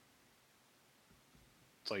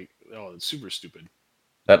 It's like, oh, it's super stupid.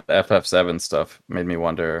 That FF7 stuff made me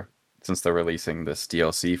wonder, since they're releasing this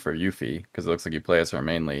DLC for Yuffie, because it looks like you play as her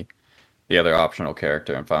mainly. The other optional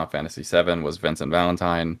character in Final Fantasy VII was Vincent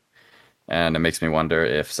Valentine, and it makes me wonder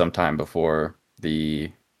if sometime before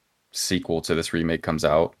the sequel to this remake comes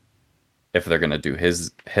out, if they're gonna do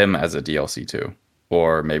him as a DLC too,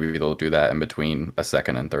 or maybe they'll do that in between a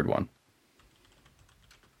second and third one.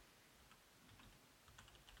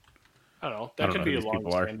 I don't know. I That don't could know be who a these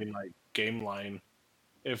people are. long-standing like game line.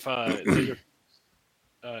 If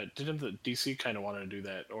didn't the DC kind of want to do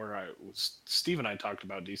that, or Steve and I talked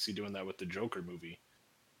about DC doing that with the Joker movie.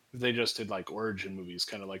 If they just did like origin movies,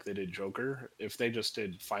 kind of like they did Joker. If they just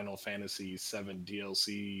did Final Fantasy VII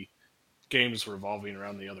DLC games revolving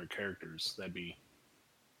around the other characters, that'd be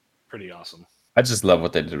pretty awesome. I just love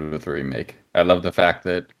what they did with the remake. I love the fact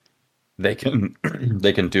that they can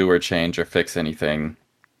they can do or change or fix anything,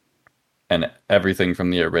 and everything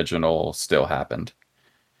from the original still happened.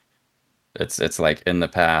 It's like in the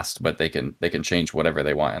past, but they can change whatever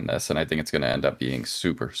they want in this, and I think it's going to end up being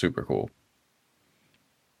super super cool.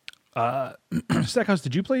 Stackhouse,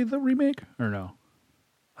 did you play the remake or no?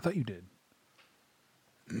 I thought you did.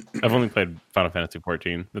 I've only played Final Fantasy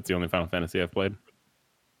 14. That's the only Final Fantasy I've played.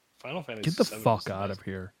 Final Fantasy. Get the VII fuck is the out best. of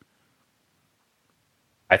here.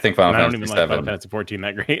 I think And Final I don't Fantasy even like Final VII. Fantasy 14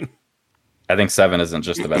 that great. I think 7 isn't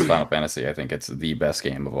just the best Final Fantasy. I think it's the best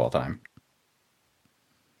game of all time.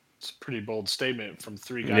 It's a pretty bold statement from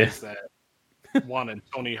three guys that wanted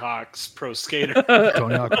Tony Hawk's Pro Skater.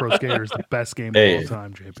 Tony Hawk Pro Skater is the best game Hey. of all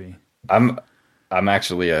time, JP. I'm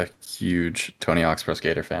actually a huge Tony Hawk's Pro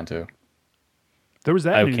Skater fan too. There was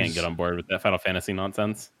that I news. can't get on board with that Final Fantasy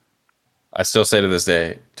nonsense. I still say to this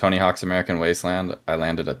day, Tony Hawk's American Wasteland, I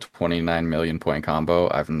landed a 29 million point combo.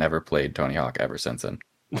 I've never played Tony Hawk ever since then.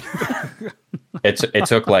 It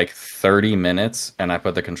took like 30 minutes, and I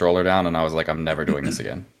put the controller down, and I was like, I'm never doing this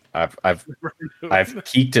again. I've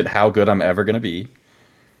peaked at how good I'm ever gonna be,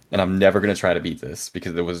 and I'm never gonna try to beat this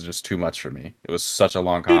because it was just too much for me. It was such a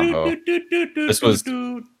long combo. This was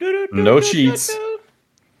no cheats,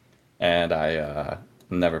 and I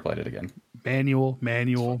never played it again. Manual,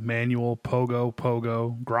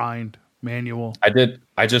 pogo, grind. Manual.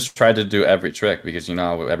 I just tried to do every trick because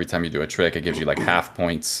every time you do a trick, it gives you like half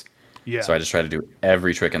points. Yeah. So I just tried to do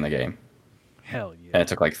every trick in the game, Hell yeah. and it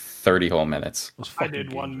took like 30 whole minutes. Those I fucking did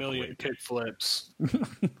games 1 were million great. kick flips.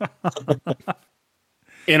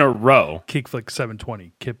 In a row. Kickflip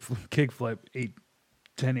 720. Kickflip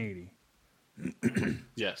 1080.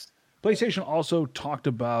 Yes. PlayStation also talked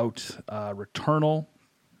about Returnal.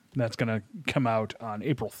 That's going to come out on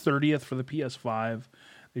April 30th for the PS5.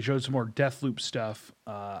 They showed some more Deathloop stuff.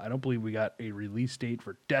 I don't believe we got a release date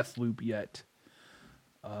for Deathloop yet.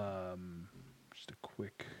 Just a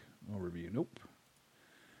quick overview. Nope.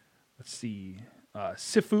 Let's see.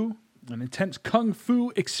 Sifu, an intense kung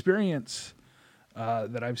fu experience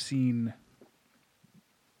that I've seen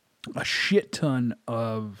a shit ton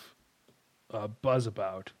of buzz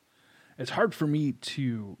about. It's hard for me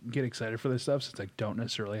to get excited for this stuff since I don't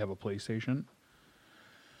necessarily have a PlayStation.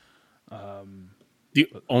 The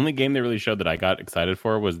only game they really showed that I got excited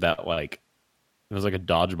for was that it was like a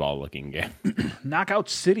dodgeball looking game. Knockout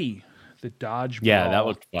City, the dodgeball Yeah, that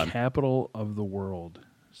looked fun. capital of the world.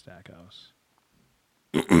 Stackhouse.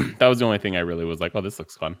 That was the only thing I really was like, oh, this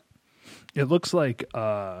looks fun. It looks like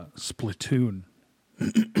Splatoon,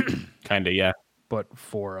 Kind of, yeah. but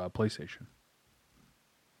for PlayStation.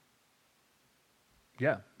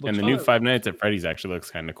 Yeah, And the new Five Nights at Freddy's actually looks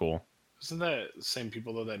kind of cool. Isn't that the same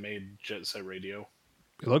people though that made Jet Set Radio?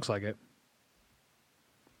 it looks like it.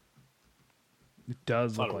 It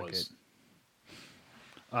does Thought look it like was.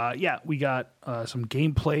 it. Yeah, we got some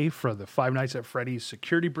gameplay for the Five Nights at Freddy's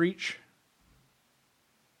Security Breach.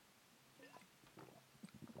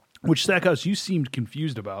 Which, Stackhouse, you seemed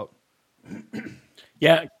confused about.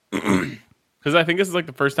 Yeah, because I think this is like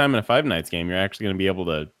the first time in a Five Nights game you're actually going to be able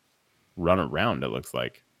to run around, it looks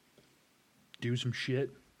like. Do some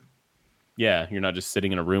shit. Yeah, you're not just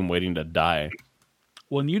sitting in a room waiting to die.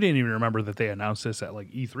 Well, and you didn't even remember that they announced this at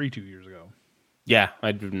like E3 2 years ago. Yeah,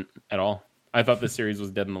 I didn't at all. I thought this series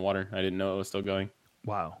was dead in the water. I didn't know it was still going.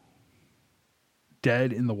 Wow.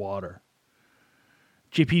 Dead in the water.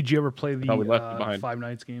 JP, did you ever play thought we left it the behind. Five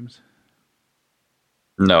Nights games?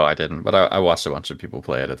 No, I didn't, but I watched a bunch of people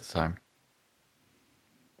play it at the time.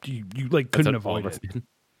 You like That's couldn't what all avoid of us it. did.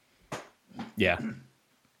 Yeah.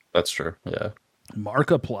 That's true. Yeah.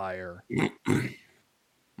 Markiplier.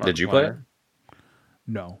 Did you play it?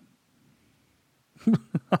 No.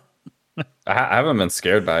 I haven't been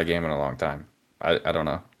scared by a game in a long time. I don't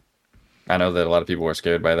know. I know that a lot of people were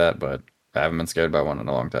scared by that, but I haven't been scared by one in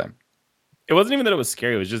a long time. It wasn't even that it was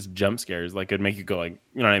scary. It was just jump scares. Like, it'd make you go like,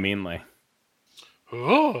 you know what I mean? Like,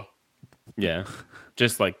 Oh, yeah,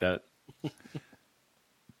 just like that.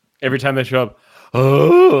 Every time they show up,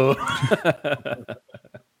 oh.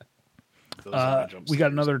 those are my jump We got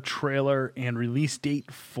scares. another trailer and release date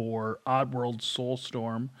for Oddworld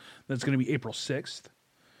Soulstorm. That's going to be April 6th.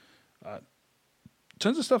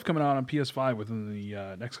 Tons of stuff coming out on PS5 within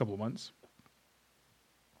the next couple of months.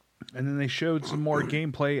 And then they showed some more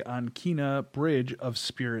gameplay on Kena Bridge of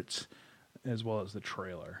Spirits, as well as the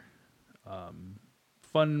trailer.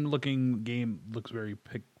 Fun-looking game. Looks very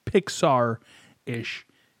Pixar-ish,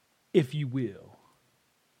 if you will.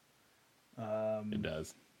 It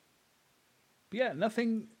does. But yeah,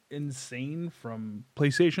 nothing insane from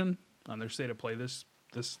PlayStation on their state of play this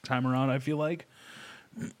time around, I feel like.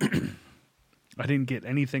 I didn't get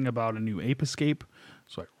anything about a new Ape Escape,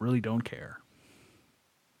 so I really don't care.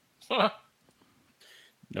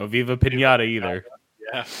 No Viva Pinata either.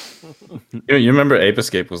 Yeah. You remember Ape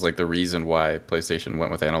Escape was like the reason why PlayStation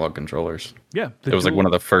went with analog controllers. Yeah. It was like one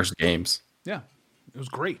of the first games. Yeah, it was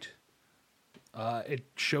great.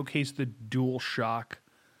 It showcased the Dual Shock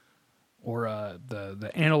or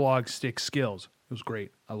the analog stick skills. It was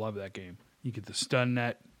great. I love that game. You get the stun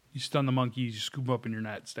net. You stun the monkeys. You scoop up in your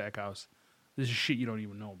net, Stackhouse. This is shit you don't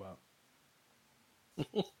even know about.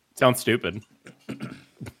 Sounds stupid.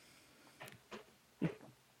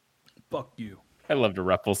 Fuck you. I love to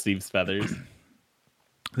ruffle Steve's feathers.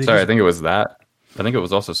 Sorry, I think it was that. I think it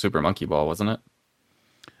was also Super Monkey Ball, wasn't it?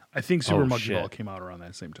 I think Super Oh, Monkey shit. Ball came out around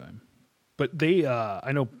that same time. But they,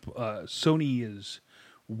 I know Sony is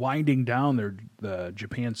winding down the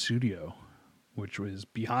Japan studio, which was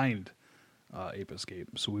behind Ape Escape.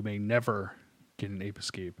 So we may never get an Ape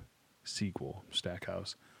Escape sequel,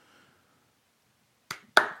 Stackhouse.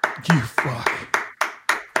 You fuck.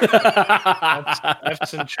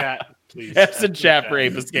 F's in chat, please. F's in chat for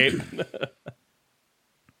Ape Escape.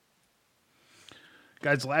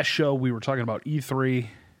 Guys, last show we were talking about E3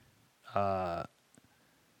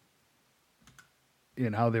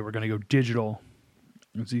 and how they were going to go digital.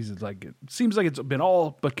 It seems like it's been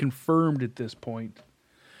all but confirmed at this point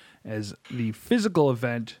as the physical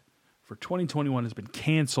event for 2021 has been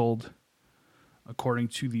canceled, according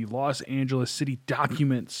to the Los Angeles City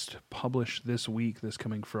documents published this week. This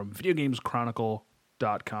coming from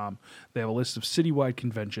videogameschronicle.com. They have a list of citywide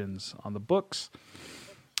conventions on the books.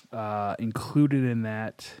 Included in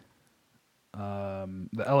that,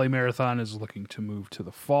 the LA Marathon is looking to move to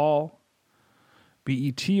the fall.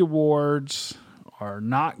 BET Awards are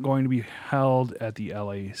not going to be held at the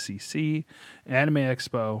LACC. Anime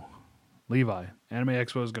Expo, Levi, Anime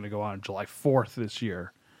Expo is going to go on July 4th this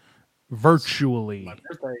year, virtually. My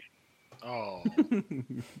birthday. Oh.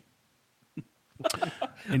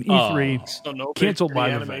 And E3 So no canceled big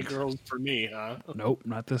live anime event. girls for me, huh? Nope,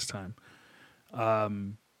 not this time.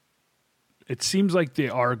 It seems like they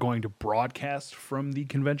are going to broadcast from the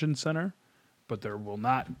convention center, but there will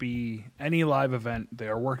not be any live event. They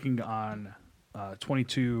are working on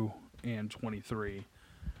 22 and 23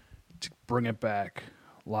 to bring it back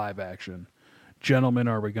live action. Gentlemen,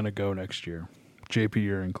 are we going to go next year? JP,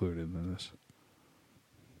 you're included in this.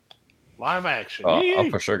 Live action. I'll Yee!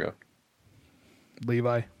 for sure go.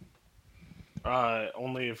 Levi?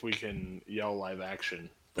 Only if we can yell live action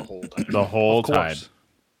the whole time. The whole Of time. course.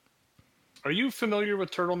 Are you familiar with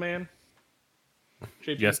Turtle Man?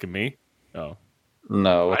 JP? You asking me? Oh.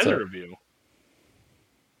 No, what's Either up? of you.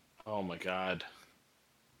 Oh my god.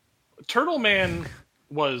 Turtle Man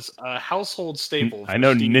was a household staple. I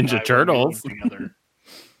know for Steve and Ninja I when we Turtles. lived together.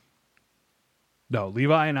 No,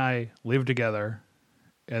 Levi and I lived together,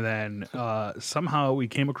 and then somehow we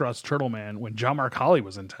came across Turtle Man when John Mark Holly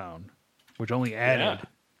was in town, which only added Yeah.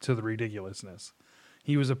 to the ridiculousness.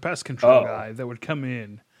 He was a pest control Oh. guy that would come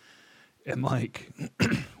in and like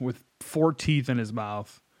with 4 teeth in his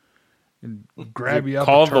mouth and grab you up.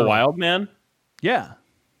 Call a of the turtle. Wild Man? Yeah,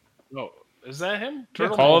 Oh, is that him?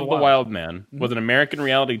 Call of the Wild Man was an American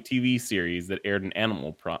reality TV series that aired in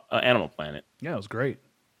Animal Planet. yeah, it was great.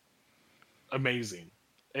 Amazing.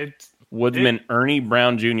 Woodsman Ernie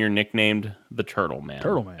Brown Jr. nicknamed the Turtle Man.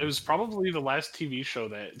 Turtle Man. It was probably the last TV show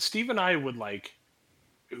that Steve and I would like.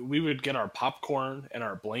 We would get our popcorn and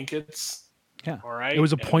our blankets. Yeah, All right. it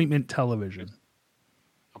was and appointment television.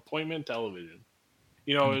 appointment television.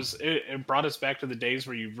 You know, it brought us back to the days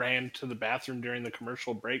where you ran to the bathroom during the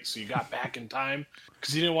commercial break, so you got back in time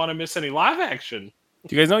because you didn't want to miss any live action.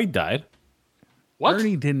 Do you guys know he died? What?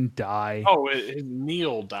 Ernie didn't die. Oh, his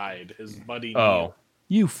Neil died. His buddy Neil. Oh.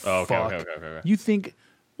 You Oh, fuck. okay. You think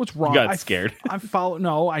what's wrong? got scared. I follow.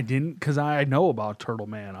 No, I didn't, because I know about Turtle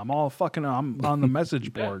Man. I'm on the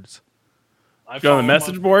message boards. I Go on follow the him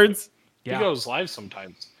message boards? Yeah, He goes live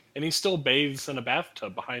sometimes, and he still bathes in a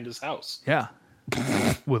bathtub behind his house. yeah,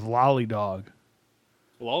 with Lolly Dog.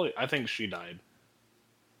 Well, I think she died.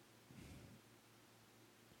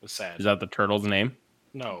 It's sad. Is that the turtle's name?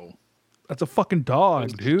 No, That's a fucking dog,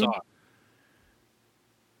 It's dude. dog.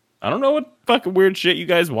 I don't know what fucking weird shit you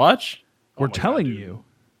guys watch. We're Oh my God, telling dude. you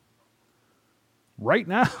right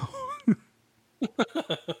now.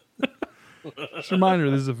 Just a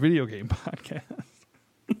reminder: this is a video game podcast.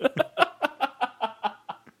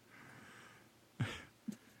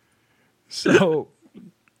 So,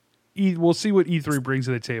 we'll see what E3 brings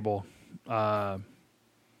to the table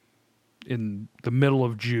in the middle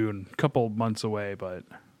of June, a couple months away, but it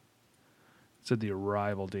said the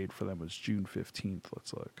arrival date for them was June 15th.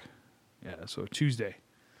 Let's look. Yeah, so Tuesday.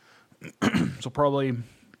 So probably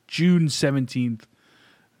June 17th,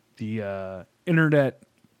 the internet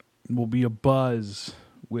will be abuzz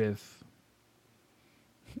with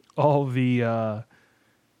all the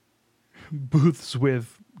booths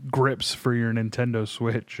with grips for your Nintendo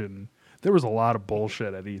Switch, and there was a lot of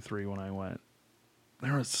bullshit at E3 when I went.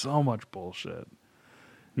 There was so much bullshit.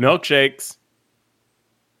 Milkshakes.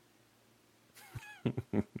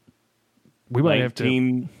 We might have to.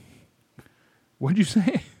 19. What'd you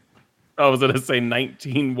say? I was going to say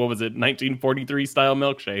 19. What was it? 1943 style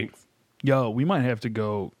milkshakes. Yo, we might have to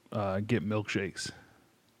go get milkshakes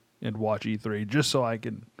and watch E3 just so I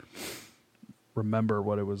can remember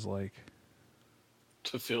what it was like.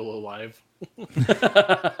 To feel alive.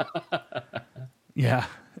 Yeah,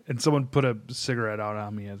 and someone put a cigarette out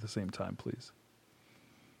on me at the same time, please.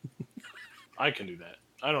 I can do that.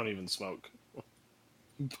 I don't even smoke.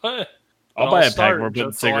 But I'll buy a pack start more putting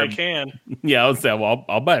just so I cigarette. can. Yeah, I'll say, well,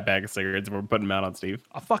 I'll buy a pack of cigarettes if we're putting them out on Steve.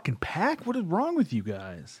 A fucking pack? What is wrong with you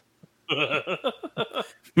guys?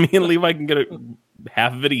 Me and Levi can get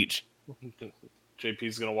half of it each.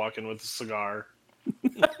 JP's gonna walk in with a cigar.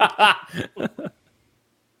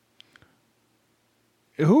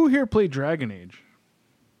 Who here played Dragon Age?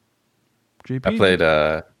 JP? I played,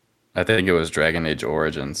 I think it was Dragon Age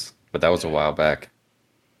Origins, but that was a while back.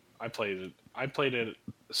 I played it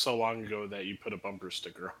so long ago that you put a bumper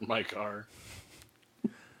sticker on my car.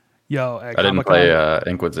 Yo, at I didn't Comic-Con, play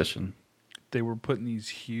Inquisition. they were putting these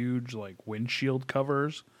huge like windshield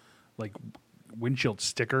covers, like windshield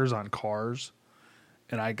stickers on cars,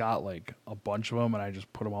 and I got like a bunch of them, and I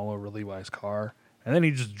just put them all over Levi's car, and then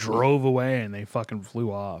he just drove away, and they fucking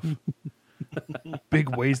flew off.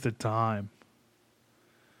 Big waste of time.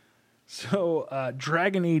 So,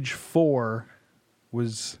 Dragon Age 4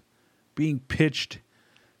 was being pitched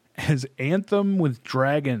as Anthem with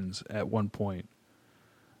Dragons at one point.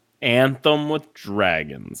 Anthem with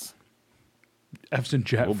Dragons. F's in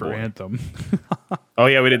chat Oh, for boy. Anthem. Oh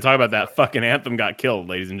yeah, we didn't talk about that. Fucking Anthem got killed,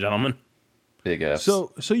 ladies and gentlemen. Big F's.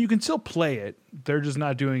 So you can still play it. They're just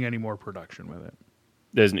not doing any more production with it.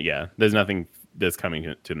 There's nothing that's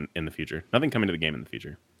coming to in the future. Nothing coming to the game in the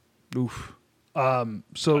future. Oof.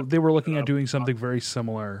 So they were looking at doing something very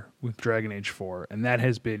similar with Dragon Age 4, and that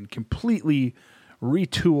has been completely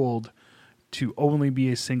retooled to only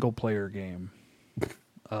be a single player game.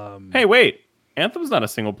 Hey, wait. Anthem's not a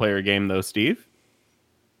single player game though, Steve.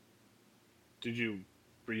 Were you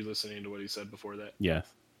listening to what he said before that? Yes.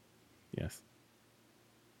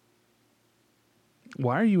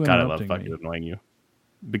 Why are you God, I love interrupting fucking me? annoying you.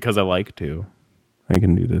 Because I like to. I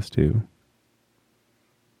can do this too.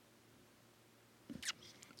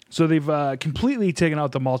 So they've completely taken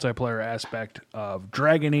out the multiplayer aspect of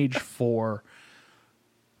Dragon Age 4.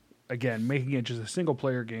 Again, making it just a single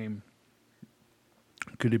player game.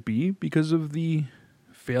 Could it be because of the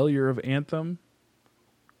failure of Anthem?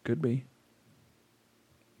 Could be.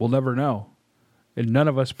 We'll never know. And none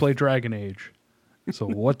of us play Dragon Age. So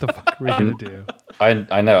what the fuck are we going to do?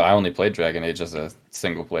 I know. I only played Dragon Age as a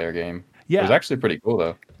single player game. Yeah. It was actually pretty cool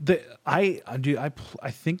though. I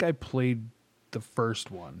think I played the first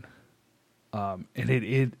one. And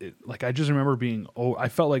it like I just remember being I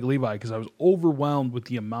felt like Levi because I was overwhelmed with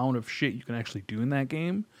the amount of shit you can actually do in that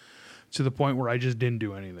game to the point where I just didn't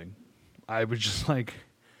do anything. I was just like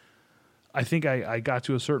I think I got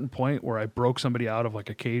to a certain point where I broke somebody out of like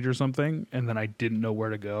a cage or something and then I didn't know where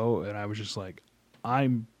to go and I was just like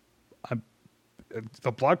I'm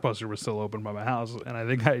the Blockbuster was still open by my house and I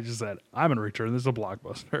think I just said I'm going to return this to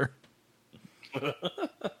Blockbuster.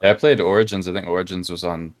 Yeah, I played Origins. I think Origins was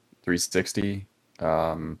on 360. I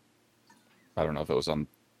don't know if it was on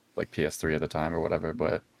like PS3 at the time or whatever,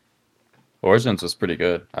 but Origins was pretty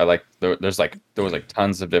good. I like there was like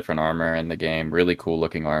tons of different armor in the game, really cool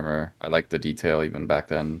looking armor. I liked the detail even back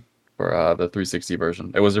then for the 360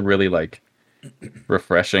 version. It was a really like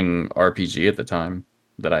refreshing RPG at the time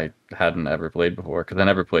that I hadn't ever played before because I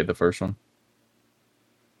never played the first one.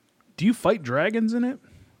 Do you fight dragons in it?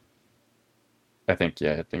 I think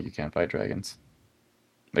you can fight dragons.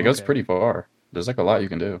 It goes Okay. pretty far. There's like a lot you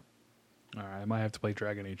can do. All right, I might have to play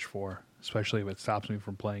Dragon Age 4, especially if it stops me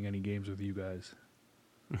from playing any games with you guys.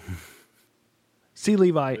 See,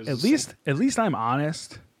 Levi, It at is the least I'm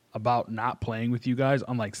honest about not playing with you guys,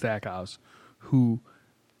 unlike Stackhouse, who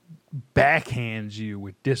backhands you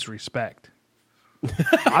with disrespect.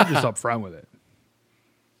 I'm just upfront with it.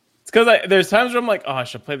 It's because there's times where I'm like, oh, I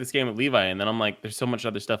should play this game with Levi, and then I'm like, there's so much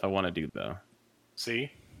other stuff I want to do though.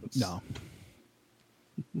 See? No.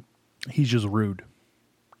 He's just rude.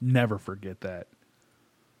 Never forget that.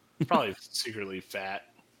 He's probably secretly fat.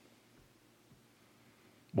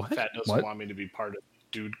 What? Fat doesn't What? want me to be part of the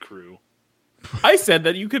dude crew. I said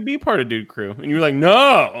that you could be part of Dude Crew, and you were like,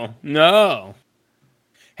 no.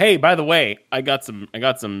 Hey, by the way, I got some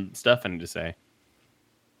stuff I need to say.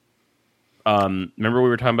 Remember we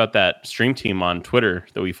were talking about that stream team on Twitter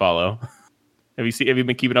that we follow? Have you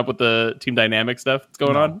been keeping up with the Team Dynamic stuff that's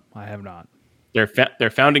going on? I have not. Their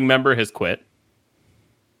founding member has quit.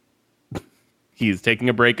 He's taking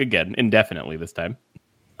a break again, indefinitely this time.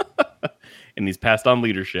 And he's passed on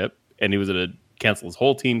leadership, and he was going to cancel his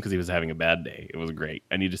whole team because he was having a bad day. It was great.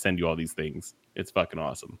 I need to send you all these things. It's fucking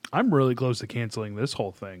awesome. I'm really close to canceling this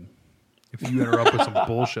whole thing. If you interrupt with some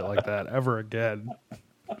bullshit like that ever again.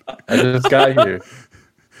 I just got here.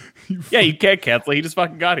 Yeah, you can't cancel. He just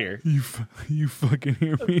fucking got here. You fucking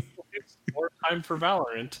hear me? It's more time for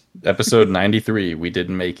Valorant. Episode 93. We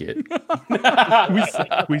didn't make it.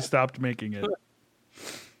 we stopped making it.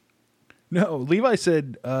 No, Levi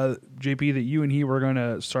said, JP, that you and he were going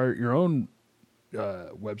to start your own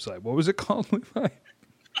website. What was it called, Levi?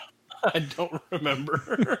 I don't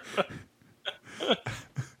remember.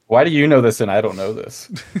 Why do you know this and I don't know this?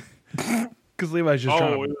 Because Levi's just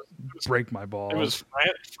trying to it break my balls. was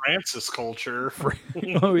Francis culture.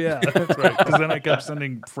 Oh, yeah, that's right. Because then I kept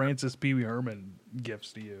sending Francis Pee Wee Herman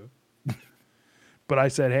gifts to you. But I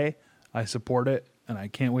said, hey, I support it, and I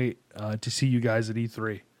can't wait to see you guys at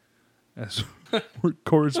E3. as we're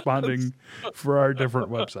corresponding for our different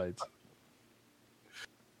websites.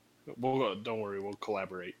 Don't worry, we'll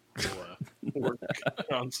collaborate. We'll work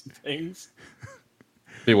on some things.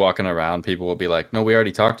 Be walking around, people will be like, "No, we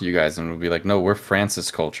already talked to you guys," and we'll be like, "No, we're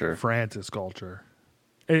Francis culture." Francis culture.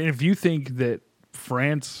 And if you think that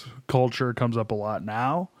France culture comes up a lot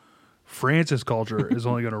now, Francis culture is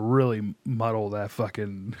only going to really muddle that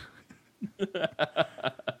fucking.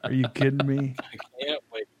 Are you kidding me? I can't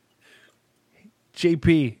wait.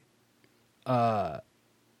 JP,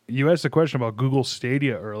 you asked a question about Google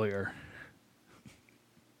Stadia earlier.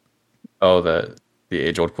 Oh, the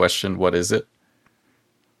age-old question, what is it?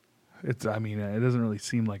 I mean, it doesn't really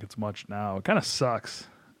seem like it's much now. It kind of sucks.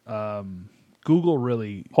 Google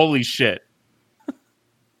really. Holy shit.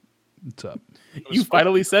 What's up? You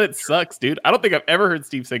finally said it sucks, dude. I don't think I've ever heard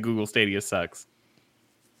Steve say Google Stadia sucks.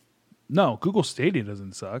 No, Google Stadia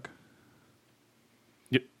doesn't suck.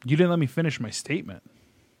 Yep. You didn't let me finish my statement.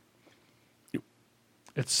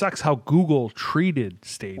 It sucks how Google treated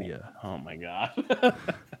Stadia. Oh my god.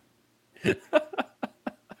 It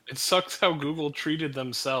sucks how Google treated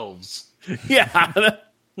themselves. Yeah.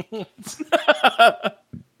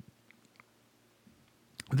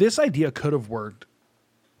 This idea could have worked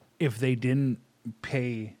if they didn't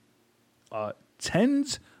pay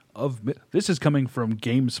tens of. This is coming from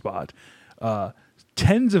GameSpot.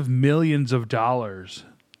 Tens of millions of dollars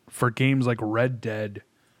for games like Red Dead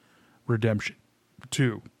Redemption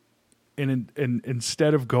 2, and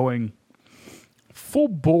instead of going full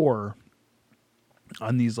bore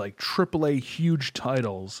on these like AAA huge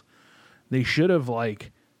titles, they should have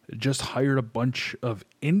like just hired a bunch of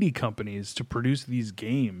indie companies to produce these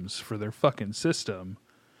games for their fucking system,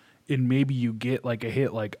 and maybe you get like a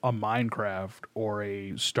hit like a Minecraft or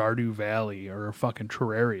a Stardew Valley or a fucking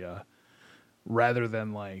Terraria, rather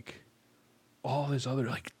than like all this other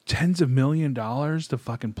like tens of $1 million to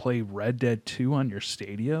fucking play Red Dead 2 on your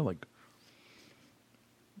Stadia. Like,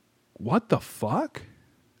 what the fuck?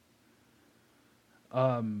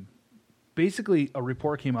 Basically, a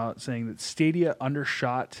report came out saying that Stadia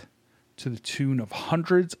undershot to the tune of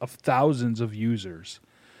hundreds of thousands of users.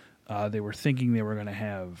 They were thinking they were going to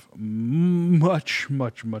have much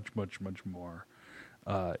more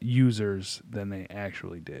users than they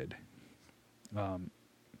actually did.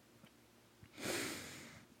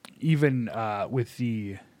 Even with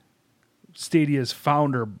the Stadia's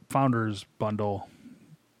founders bundle,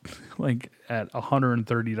 like at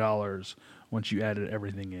 $130 once you added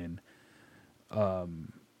everything in.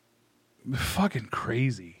 Fucking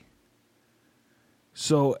crazy.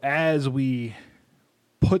 So as we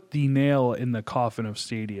put the nail in the coffin of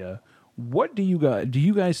Stadia, what do you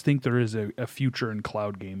guys think there is a future in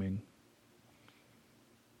cloud gaming?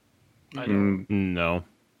 No.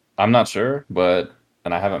 I'm not sure,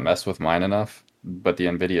 and I haven't messed with mine enough, but the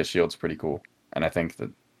NVIDIA Shield's pretty cool, and I think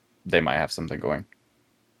that they might have something going.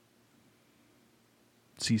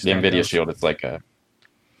 The NVIDIA Shield,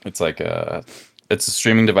 it's a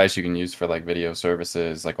streaming device you can use for like video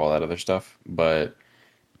services, like all that other stuff, but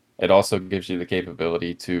it also gives you the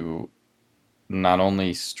capability to not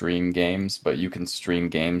only stream games, but you can stream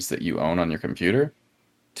games that you own on your computer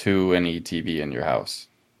to any TV in your house.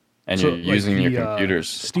 And so, you're using your computer's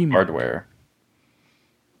Steam hardware.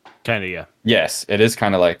 Kind of, yeah. Yes, it is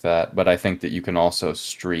kind of like that, but I think that you can also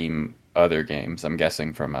stream other games, I'm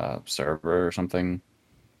guessing from a server or something.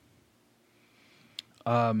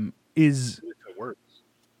 Is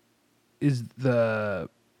that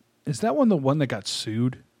one the one that got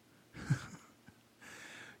sued?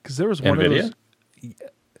 Because there was one NVIDIA? of those.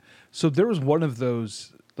 So there was one of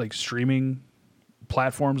those like streaming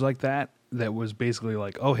platforms like that was basically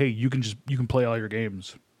like, oh hey, you can play all your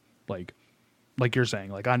games, like you're saying,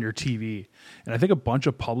 like on your TV. And I think a bunch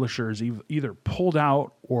of publishers either pulled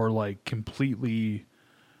out or like completely,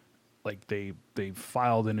 like they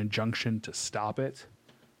filed an injunction to stop it.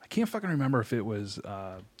 I can't fucking remember if it was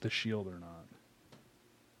the Shield or not.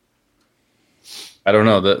 I don't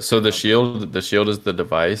know. The Shield is the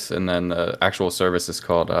device, and then the actual service is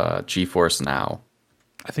called GeForce Now.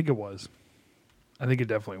 I think it was. I think it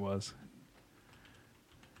definitely was.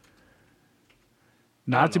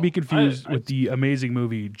 Not to be confused with the amazing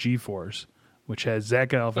movie GeForce, which has Zach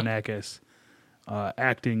Galifianakis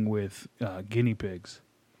acting with guinea pigs.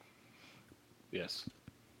 Yes.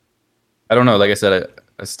 I don't know. Like I said,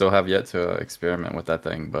 I still have yet to experiment with that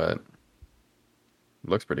thing, but it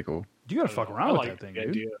looks pretty cool. You gotta fuck around with that thing, dude.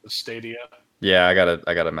 Idea of Stadia. Yeah, I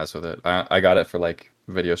gotta mess with it. I got it for like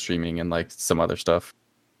video streaming and like some other stuff.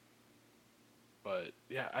 But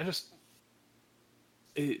yeah, I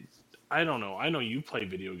don't know. I know you play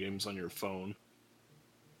video games on your phone.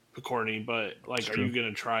 Picorni, but like, are true. you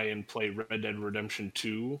gonna try and play Red Dead Redemption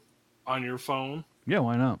 2 on your phone? Yeah,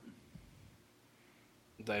 why not?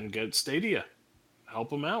 Then get Stadia. Help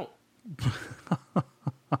them out.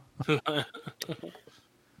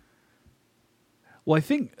 Well, I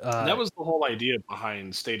think That was the whole idea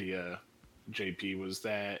behind Stadia, JP, was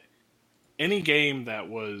that any game that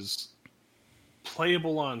was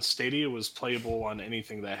playable on Stadia was playable on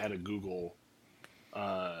anything that had a Google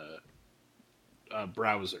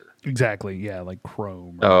browser. exactly, yeah, like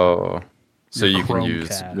Chrome. Or, Oh, so Your you can use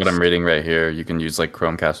Chromecast. what I'm reading right here. You can use like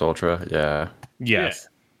Chromecast Ultra. Yeah. Yes.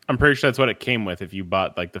 I'm pretty sure that's what it came with. If you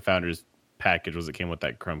bought like the founder's package, was it came with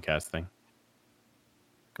that Chromecast thing?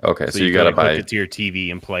 Okay, so you could, gotta like, hook buy. it to your TV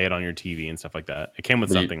and play it on your TV and stuff like that. It came with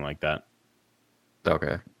But you- something like that.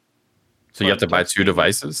 Okay. So you have to buy two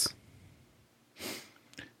devices.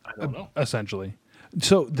 I don't know. essentially.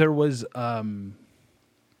 So there was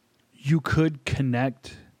you could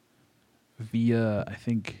connect via, I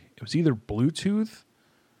think it was either Bluetooth.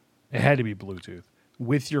 It had to be Bluetooth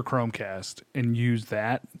with your Chromecast and use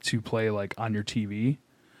that to play like on your TV.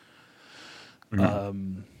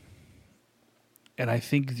 And I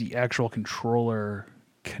think the actual controller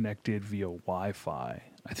connected via Wi-Fi.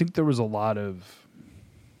 I think there was a lot of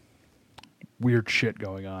weird shit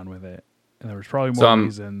going on with it, and there was probably more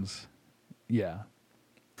reasons. Yeah.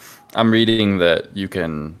 I'm reading that you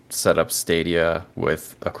can set up Stadia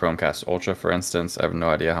with a Chromecast Ultra, for instance. I have no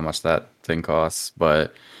idea how much that thing costs,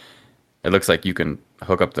 but it looks like you can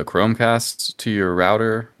hook up the Chromecast to your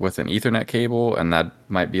router with an Ethernet cable, and that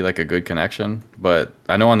might be like a good connection. But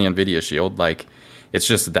I know on the NVIDIA Shield, like it's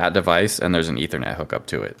just that device and there's an Ethernet hookup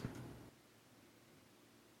to it.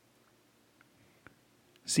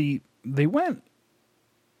 See, they went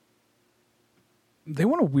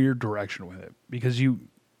a weird direction with it because you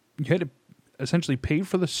had to essentially pay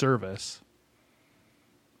for the service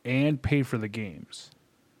and pay for the games.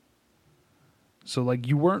 So like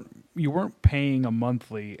you weren't paying a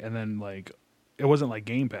monthly and then like it wasn't like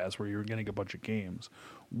Game Pass where you were getting a bunch of games.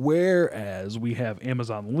 Whereas we have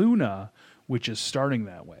Amazon Luna, which is starting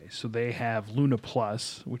that way. So they have Luna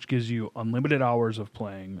Plus, which gives you unlimited hours of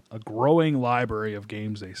playing, a growing library of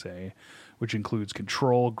games, they say, which includes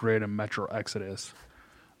Control, Grid, and Metro Exodus,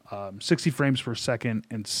 60 frames per second,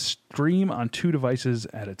 and stream on 2 devices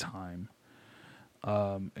at a time.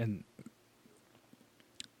 And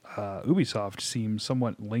Ubisoft seems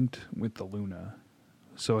somewhat linked with the Luna.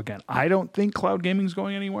 So again, I don't think cloud gaming is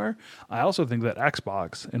going anywhere. I also think that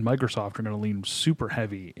Xbox and Microsoft are going to lean super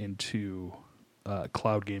heavy into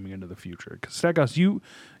cloud gaming into the future. Because Stackhouse, you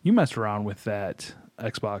messed around with that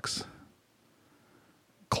Xbox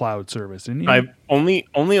cloud service, didn't you? I only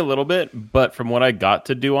a little bit, but from what I got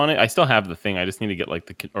to do on it, I still have the thing. I just need to get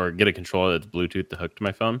get a controller that's Bluetooth to hook to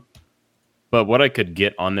my phone. But what I could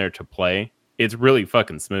get on there to play, it's really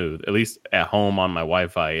fucking smooth. At least at home on my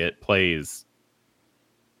Wi-Fi, it plays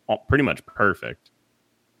pretty much perfect.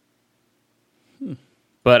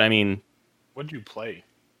 But I mean, What did you play?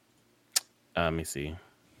 let me see.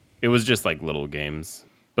 It was just like little games,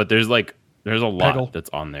 but there's a lot Peggle. that's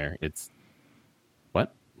on there. It's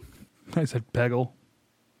what? I said Peggle.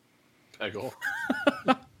 Peggle.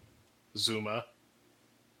 Zuma.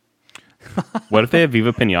 What if they have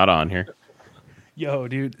Viva Pinata on here? Yo,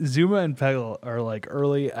 dude, Zuma and Peggle are like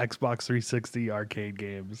early Xbox 360 arcade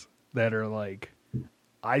games that are like,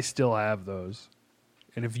 I still have those.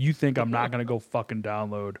 And if you think I'm not going to go fucking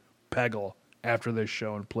download Peggle after this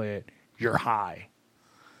show and play it, you're high.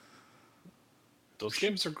 Those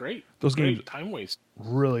games are great. Those Great games time waste.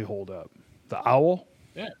 really hold up. The Owl,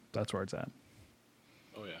 Yeah. that's where it's at.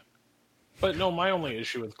 Oh yeah. But no, my only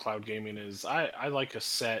issue with cloud gaming is I like a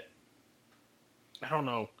set. I don't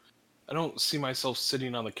know. I don't see myself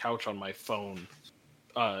sitting on the couch on my phone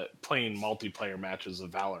playing multiplayer matches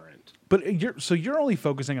of Valorant. But you're only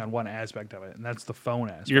focusing on one aspect of it, and that's the phone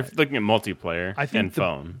aspect. You're looking at multiplayer I think and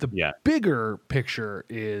phone. The bigger picture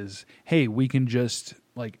is, hey, we can just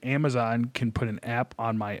like Amazon can put an app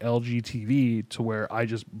on my LG TV to where I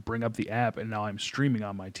just bring up the app and now I'm streaming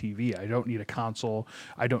on my TV. I don't need a console.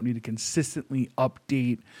 I don't need to consistently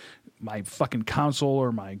update my fucking console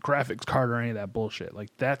or my graphics card or any of that bullshit. Like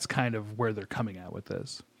that's kind of where they're coming at with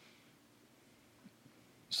this.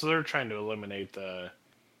 So they're trying to eliminate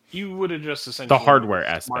you would have just essentially The hardware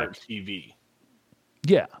a smart aspect. TV,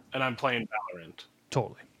 Yeah, and I'm playing Valorant.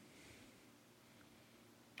 totally.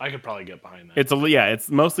 I could probably get behind that. It's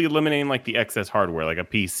mostly eliminating like the excess hardware, like a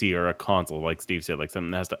PC or a console, like Steve said, like something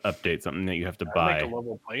that has to update, something that you have to That'd buy. make a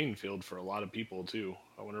level playing field for a lot of people too.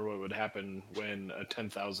 I wonder what would happen when a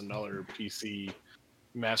 $10,000 PC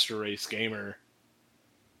Master Race gamer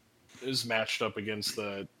is matched up against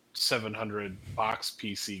the $700 box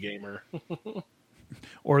PC gamer.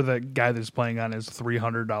 Or the guy that's playing on his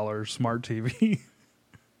 $300 smart TV.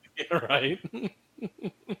 Yeah, right.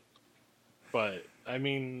 But I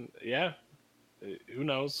mean, yeah, who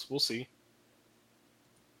knows? We'll see.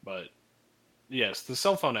 But yes, the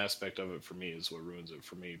cell phone aspect of it for me is what ruins it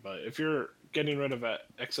for me. But if you're getting rid of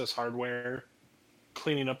excess hardware,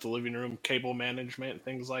 cleaning up the living room, cable management,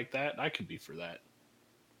 things like that, I could be for that.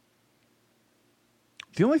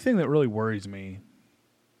 The only thing that really worries me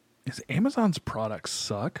is Amazon's products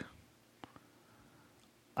suck.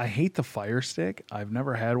 I hate the Fire Stick. I've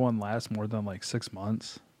never had one last more than like 6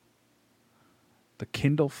 months. The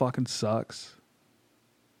Kindle fucking sucks.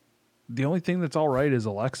 The only thing that's all right is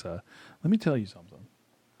Alexa. Let me tell you something.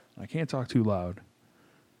 I can't talk too loud.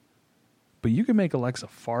 But you can make Alexa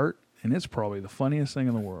fart, and it's probably the funniest thing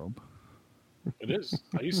in the world. It is.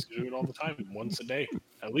 I used to do it all the time, once a day,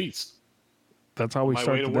 at least. That's how we My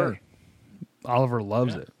start way the to day. work. Oliver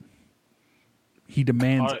loves it. He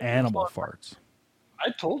demands animal well, farts. I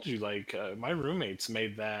told you, like, my roommates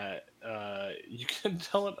made that. You can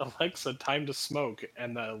tell it, Alexa, time to smoke,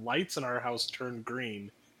 and the lights in our house turned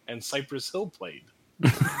green, and Cypress Hill played.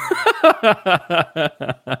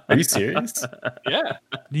 Are you serious? Yeah.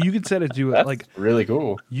 You can set it to That's like really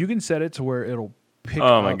cool. you can set it to where it'll pick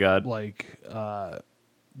Oh my up God. like the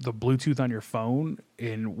Bluetooth on your phone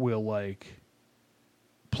and will like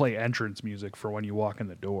play entrance music for when you walk in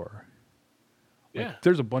the door. Like, Yeah.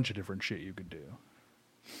 there's a bunch of different shit you could do.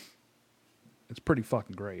 It's pretty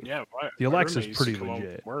fucking great. Yeah. The my Alexa's roommate used to pretty come home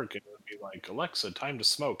legit. from work, and it would be like, Alexa, time to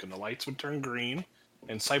smoke, and the lights would turn green,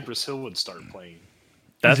 and Cypress Hill would start playing.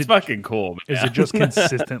 That's it- fucking cool. Is man. it just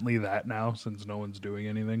consistently that now since no one's doing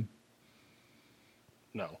anything?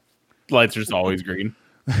 No. Lights are just always green?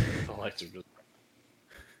 The lights are just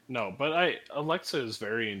no, but Alexa is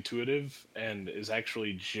very intuitive and is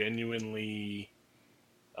actually genuinely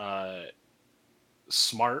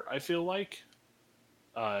smart. I feel like,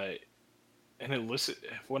 and it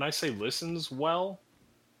when I say listens well,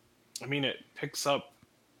 I mean it picks up.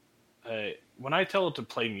 When I tell it to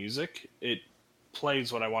play music, it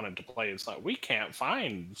plays what I want it to play. It's like we can't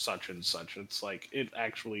find such and such. It's like it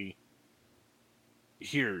actually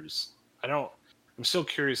hears. I'm still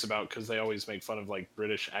curious about because they always make fun of like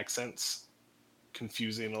British accents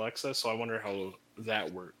confusing Alexa, so I wonder how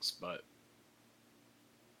that works. But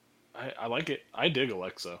I like it. I dig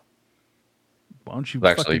Alexa. Why don't you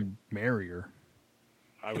Actually- fucking marry her?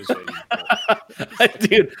 I was waiting. For it.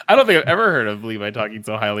 Dude, I don't think I've ever heard of Levi talking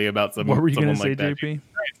so highly about What were you someone gonna say, like that. JP?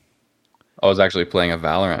 I was actually playing a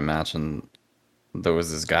Valorant match, and there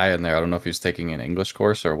was this guy in there. I don't know if he was taking an English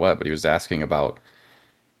course or what, but he was asking about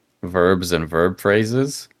verbs and verb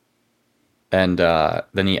phrases. And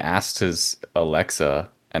then he asked his Alexa,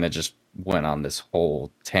 and it just went on this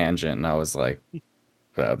whole tangent. And I was like,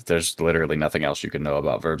 there's literally nothing else you can know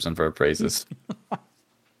about verbs and verb phrases.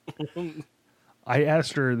 I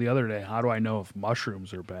asked her the other day, how do I know if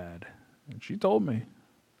mushrooms are bad? And she told me.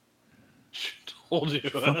 She told you.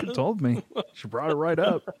 Fucking told me. She brought it right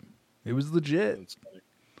up. It was legit. That's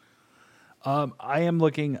funny. I am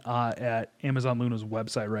looking at Amazon Luna's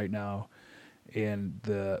website right now, and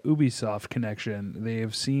the Ubisoft connection. They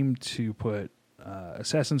have seemed to put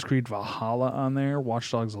Assassin's Creed Valhalla on there, Watch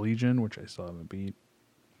Dogs Legion, which I still haven't beat.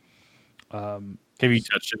 Have you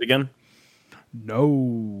touched it again?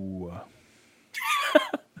 No.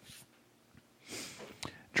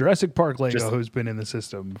 Jurassic Park Lego Just- has been in the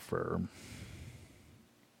system for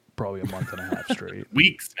probably a month and a half straight.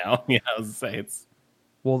 Weeks now. Yeah, I was gonna say it's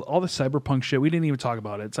Well, all the Cyberpunk shit, we didn't even talk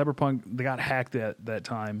about it. Cyberpunk, they got hacked at that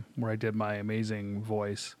time where I did my amazing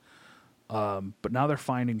voice. But now they're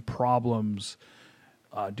finding problems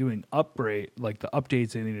doing upgrade, like the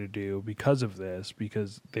updates they need to do because of this,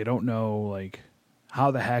 because they don't know like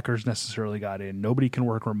how the hackers necessarily got in. Nobody can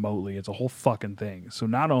work remotely. It's a whole fucking thing. So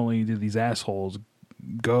not only did these assholes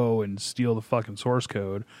go and steal the fucking source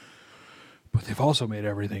code, but they've also made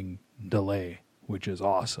everything delay, which is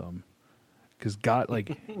awesome. Because God,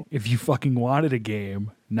 like, if you fucking wanted a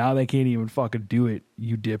game, now they can't even fucking do it,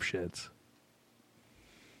 you dipshits.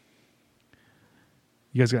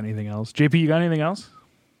 You guys got anything else? JP, you got anything else?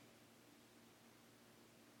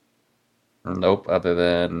 Nope, other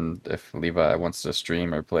than if Levi wants to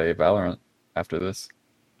stream or play Valorant after this.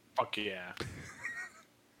 Fuck yeah.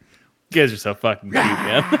 you guys are so fucking cute,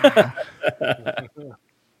 man.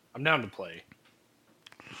 I'm down to play.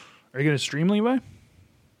 Are you going to stream, Levi?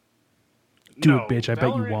 Do No, it, bitch. I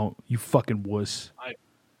bet you Valorant, won't. You fucking wuss.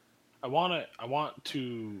 I want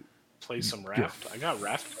to play some Raft. I got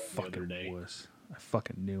Raft the other Fucking day. wuss. I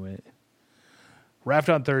fucking knew it. Raft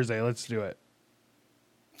on Thursday. Let's do it.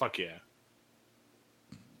 Fuck yeah.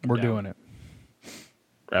 We're down. doing it.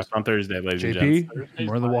 Raft on Thursday, ladies and gents. JP, Thursday's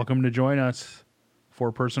more than fine. welcome to join us.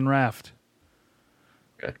 4-person raft.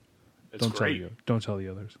 Okay. It's Don't great. tell you. Don't tell the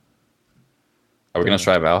others. Are we gonna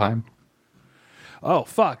try Valheim? Oh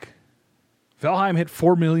fuck! Valheim hit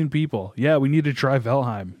 4 million people. Yeah, we need to try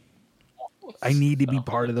Valheim. I need to be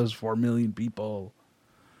part of those 4 million people.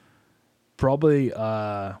 Probably.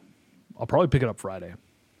 I'll probably pick it up Friday.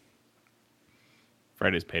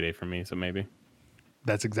 Friday's payday for me, so maybe.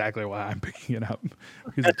 That's exactly why I'm picking it up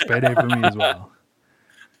because it's payday for me as well.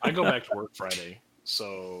 I go back to work Friday,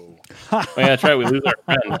 so Oh yeah, that's right. We lose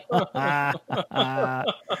our friend.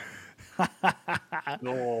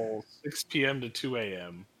 no 6 p.m. to 2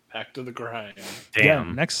 a.m. Back to the grind. Yeah,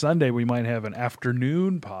 Damn. next Sunday we might have an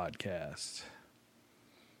afternoon podcast.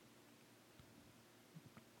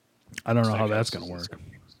 I don't know how that's going to work.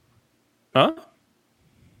 Huh?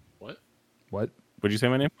 What? What? What'd you say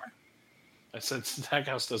my name for? I said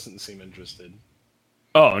Stackhouse doesn't seem interested.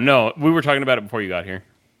 Oh no, we were talking about it before you got here.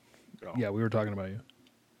 Oh, Yeah, we were talking about you.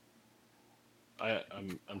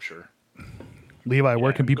 I'm sure. Levi,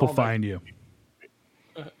 where Yeah, can people going back- find you?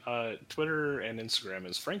 Twitter and Instagram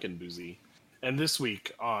is Frankenboozy. And this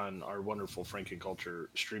week on our wonderful Franken Culture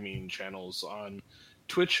streaming channels on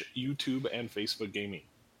Twitch, YouTube, and Facebook Gaming.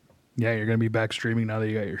 Yeah, you're going to be back streaming now that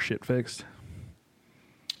you got your shit fixed.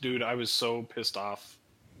 Dude, I was so pissed off.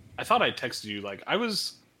 I thought I texted you. Like, I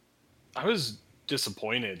was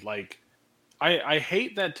disappointed. Like, I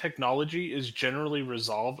hate that technology is generally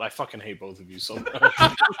resolved. I fucking hate both of you so much.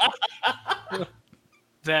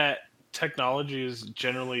 That technology is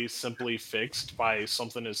generally simply fixed by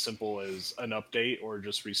something as simple as an update or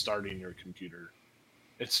just restarting your computer.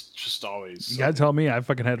 It's just always You so, got to tell me I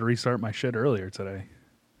fucking had to restart my shit earlier today.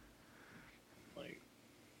 like,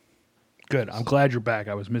 Good. I'm glad you're back.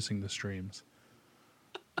 I was missing the streams.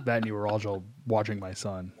 That and you were also watching my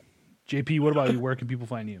son. JP, what about you? Where can people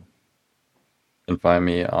find you? You can find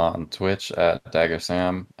me on Twitch at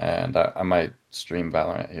DaggerSam, and I might stream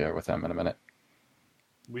Valorant here with him in a minute.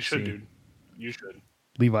 we should, See. dude. You should.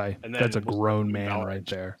 Levi, And that's a then we'll grown do man Valorant. right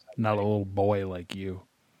there. Not a little boy like you.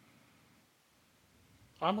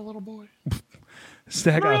 I'm a little boy.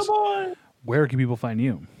 Stackhouse, where can people find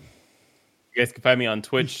you? You guys can find me on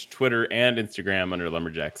Twitch, Twitter, and Instagram under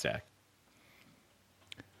Lumberjack Stack.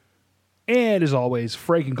 And as always,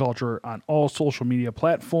 Franken Culture on all social media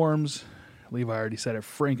platforms. Levi already said it,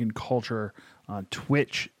 Franken Culture on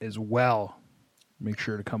Twitch as well. Make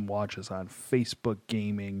sure to come watch us on Facebook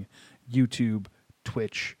Gaming, YouTube,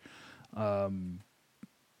 Twitch, Franken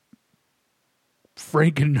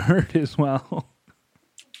Nerd as well.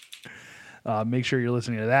 Make sure you're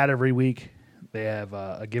listening to that every week. They have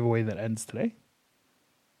a giveaway that ends today.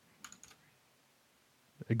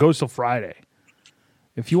 It goes till Friday.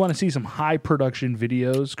 If you want to see some high production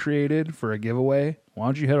videos created for a giveaway, why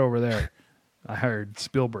don't you head over there? I hired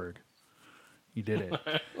Spielberg. He did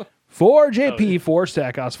it. For JP, for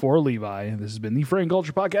Stackhouse, for Levi, this has been the Franken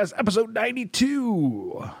Culture Podcast, episode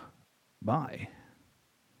 92. Bye.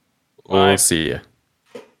 We'll see you.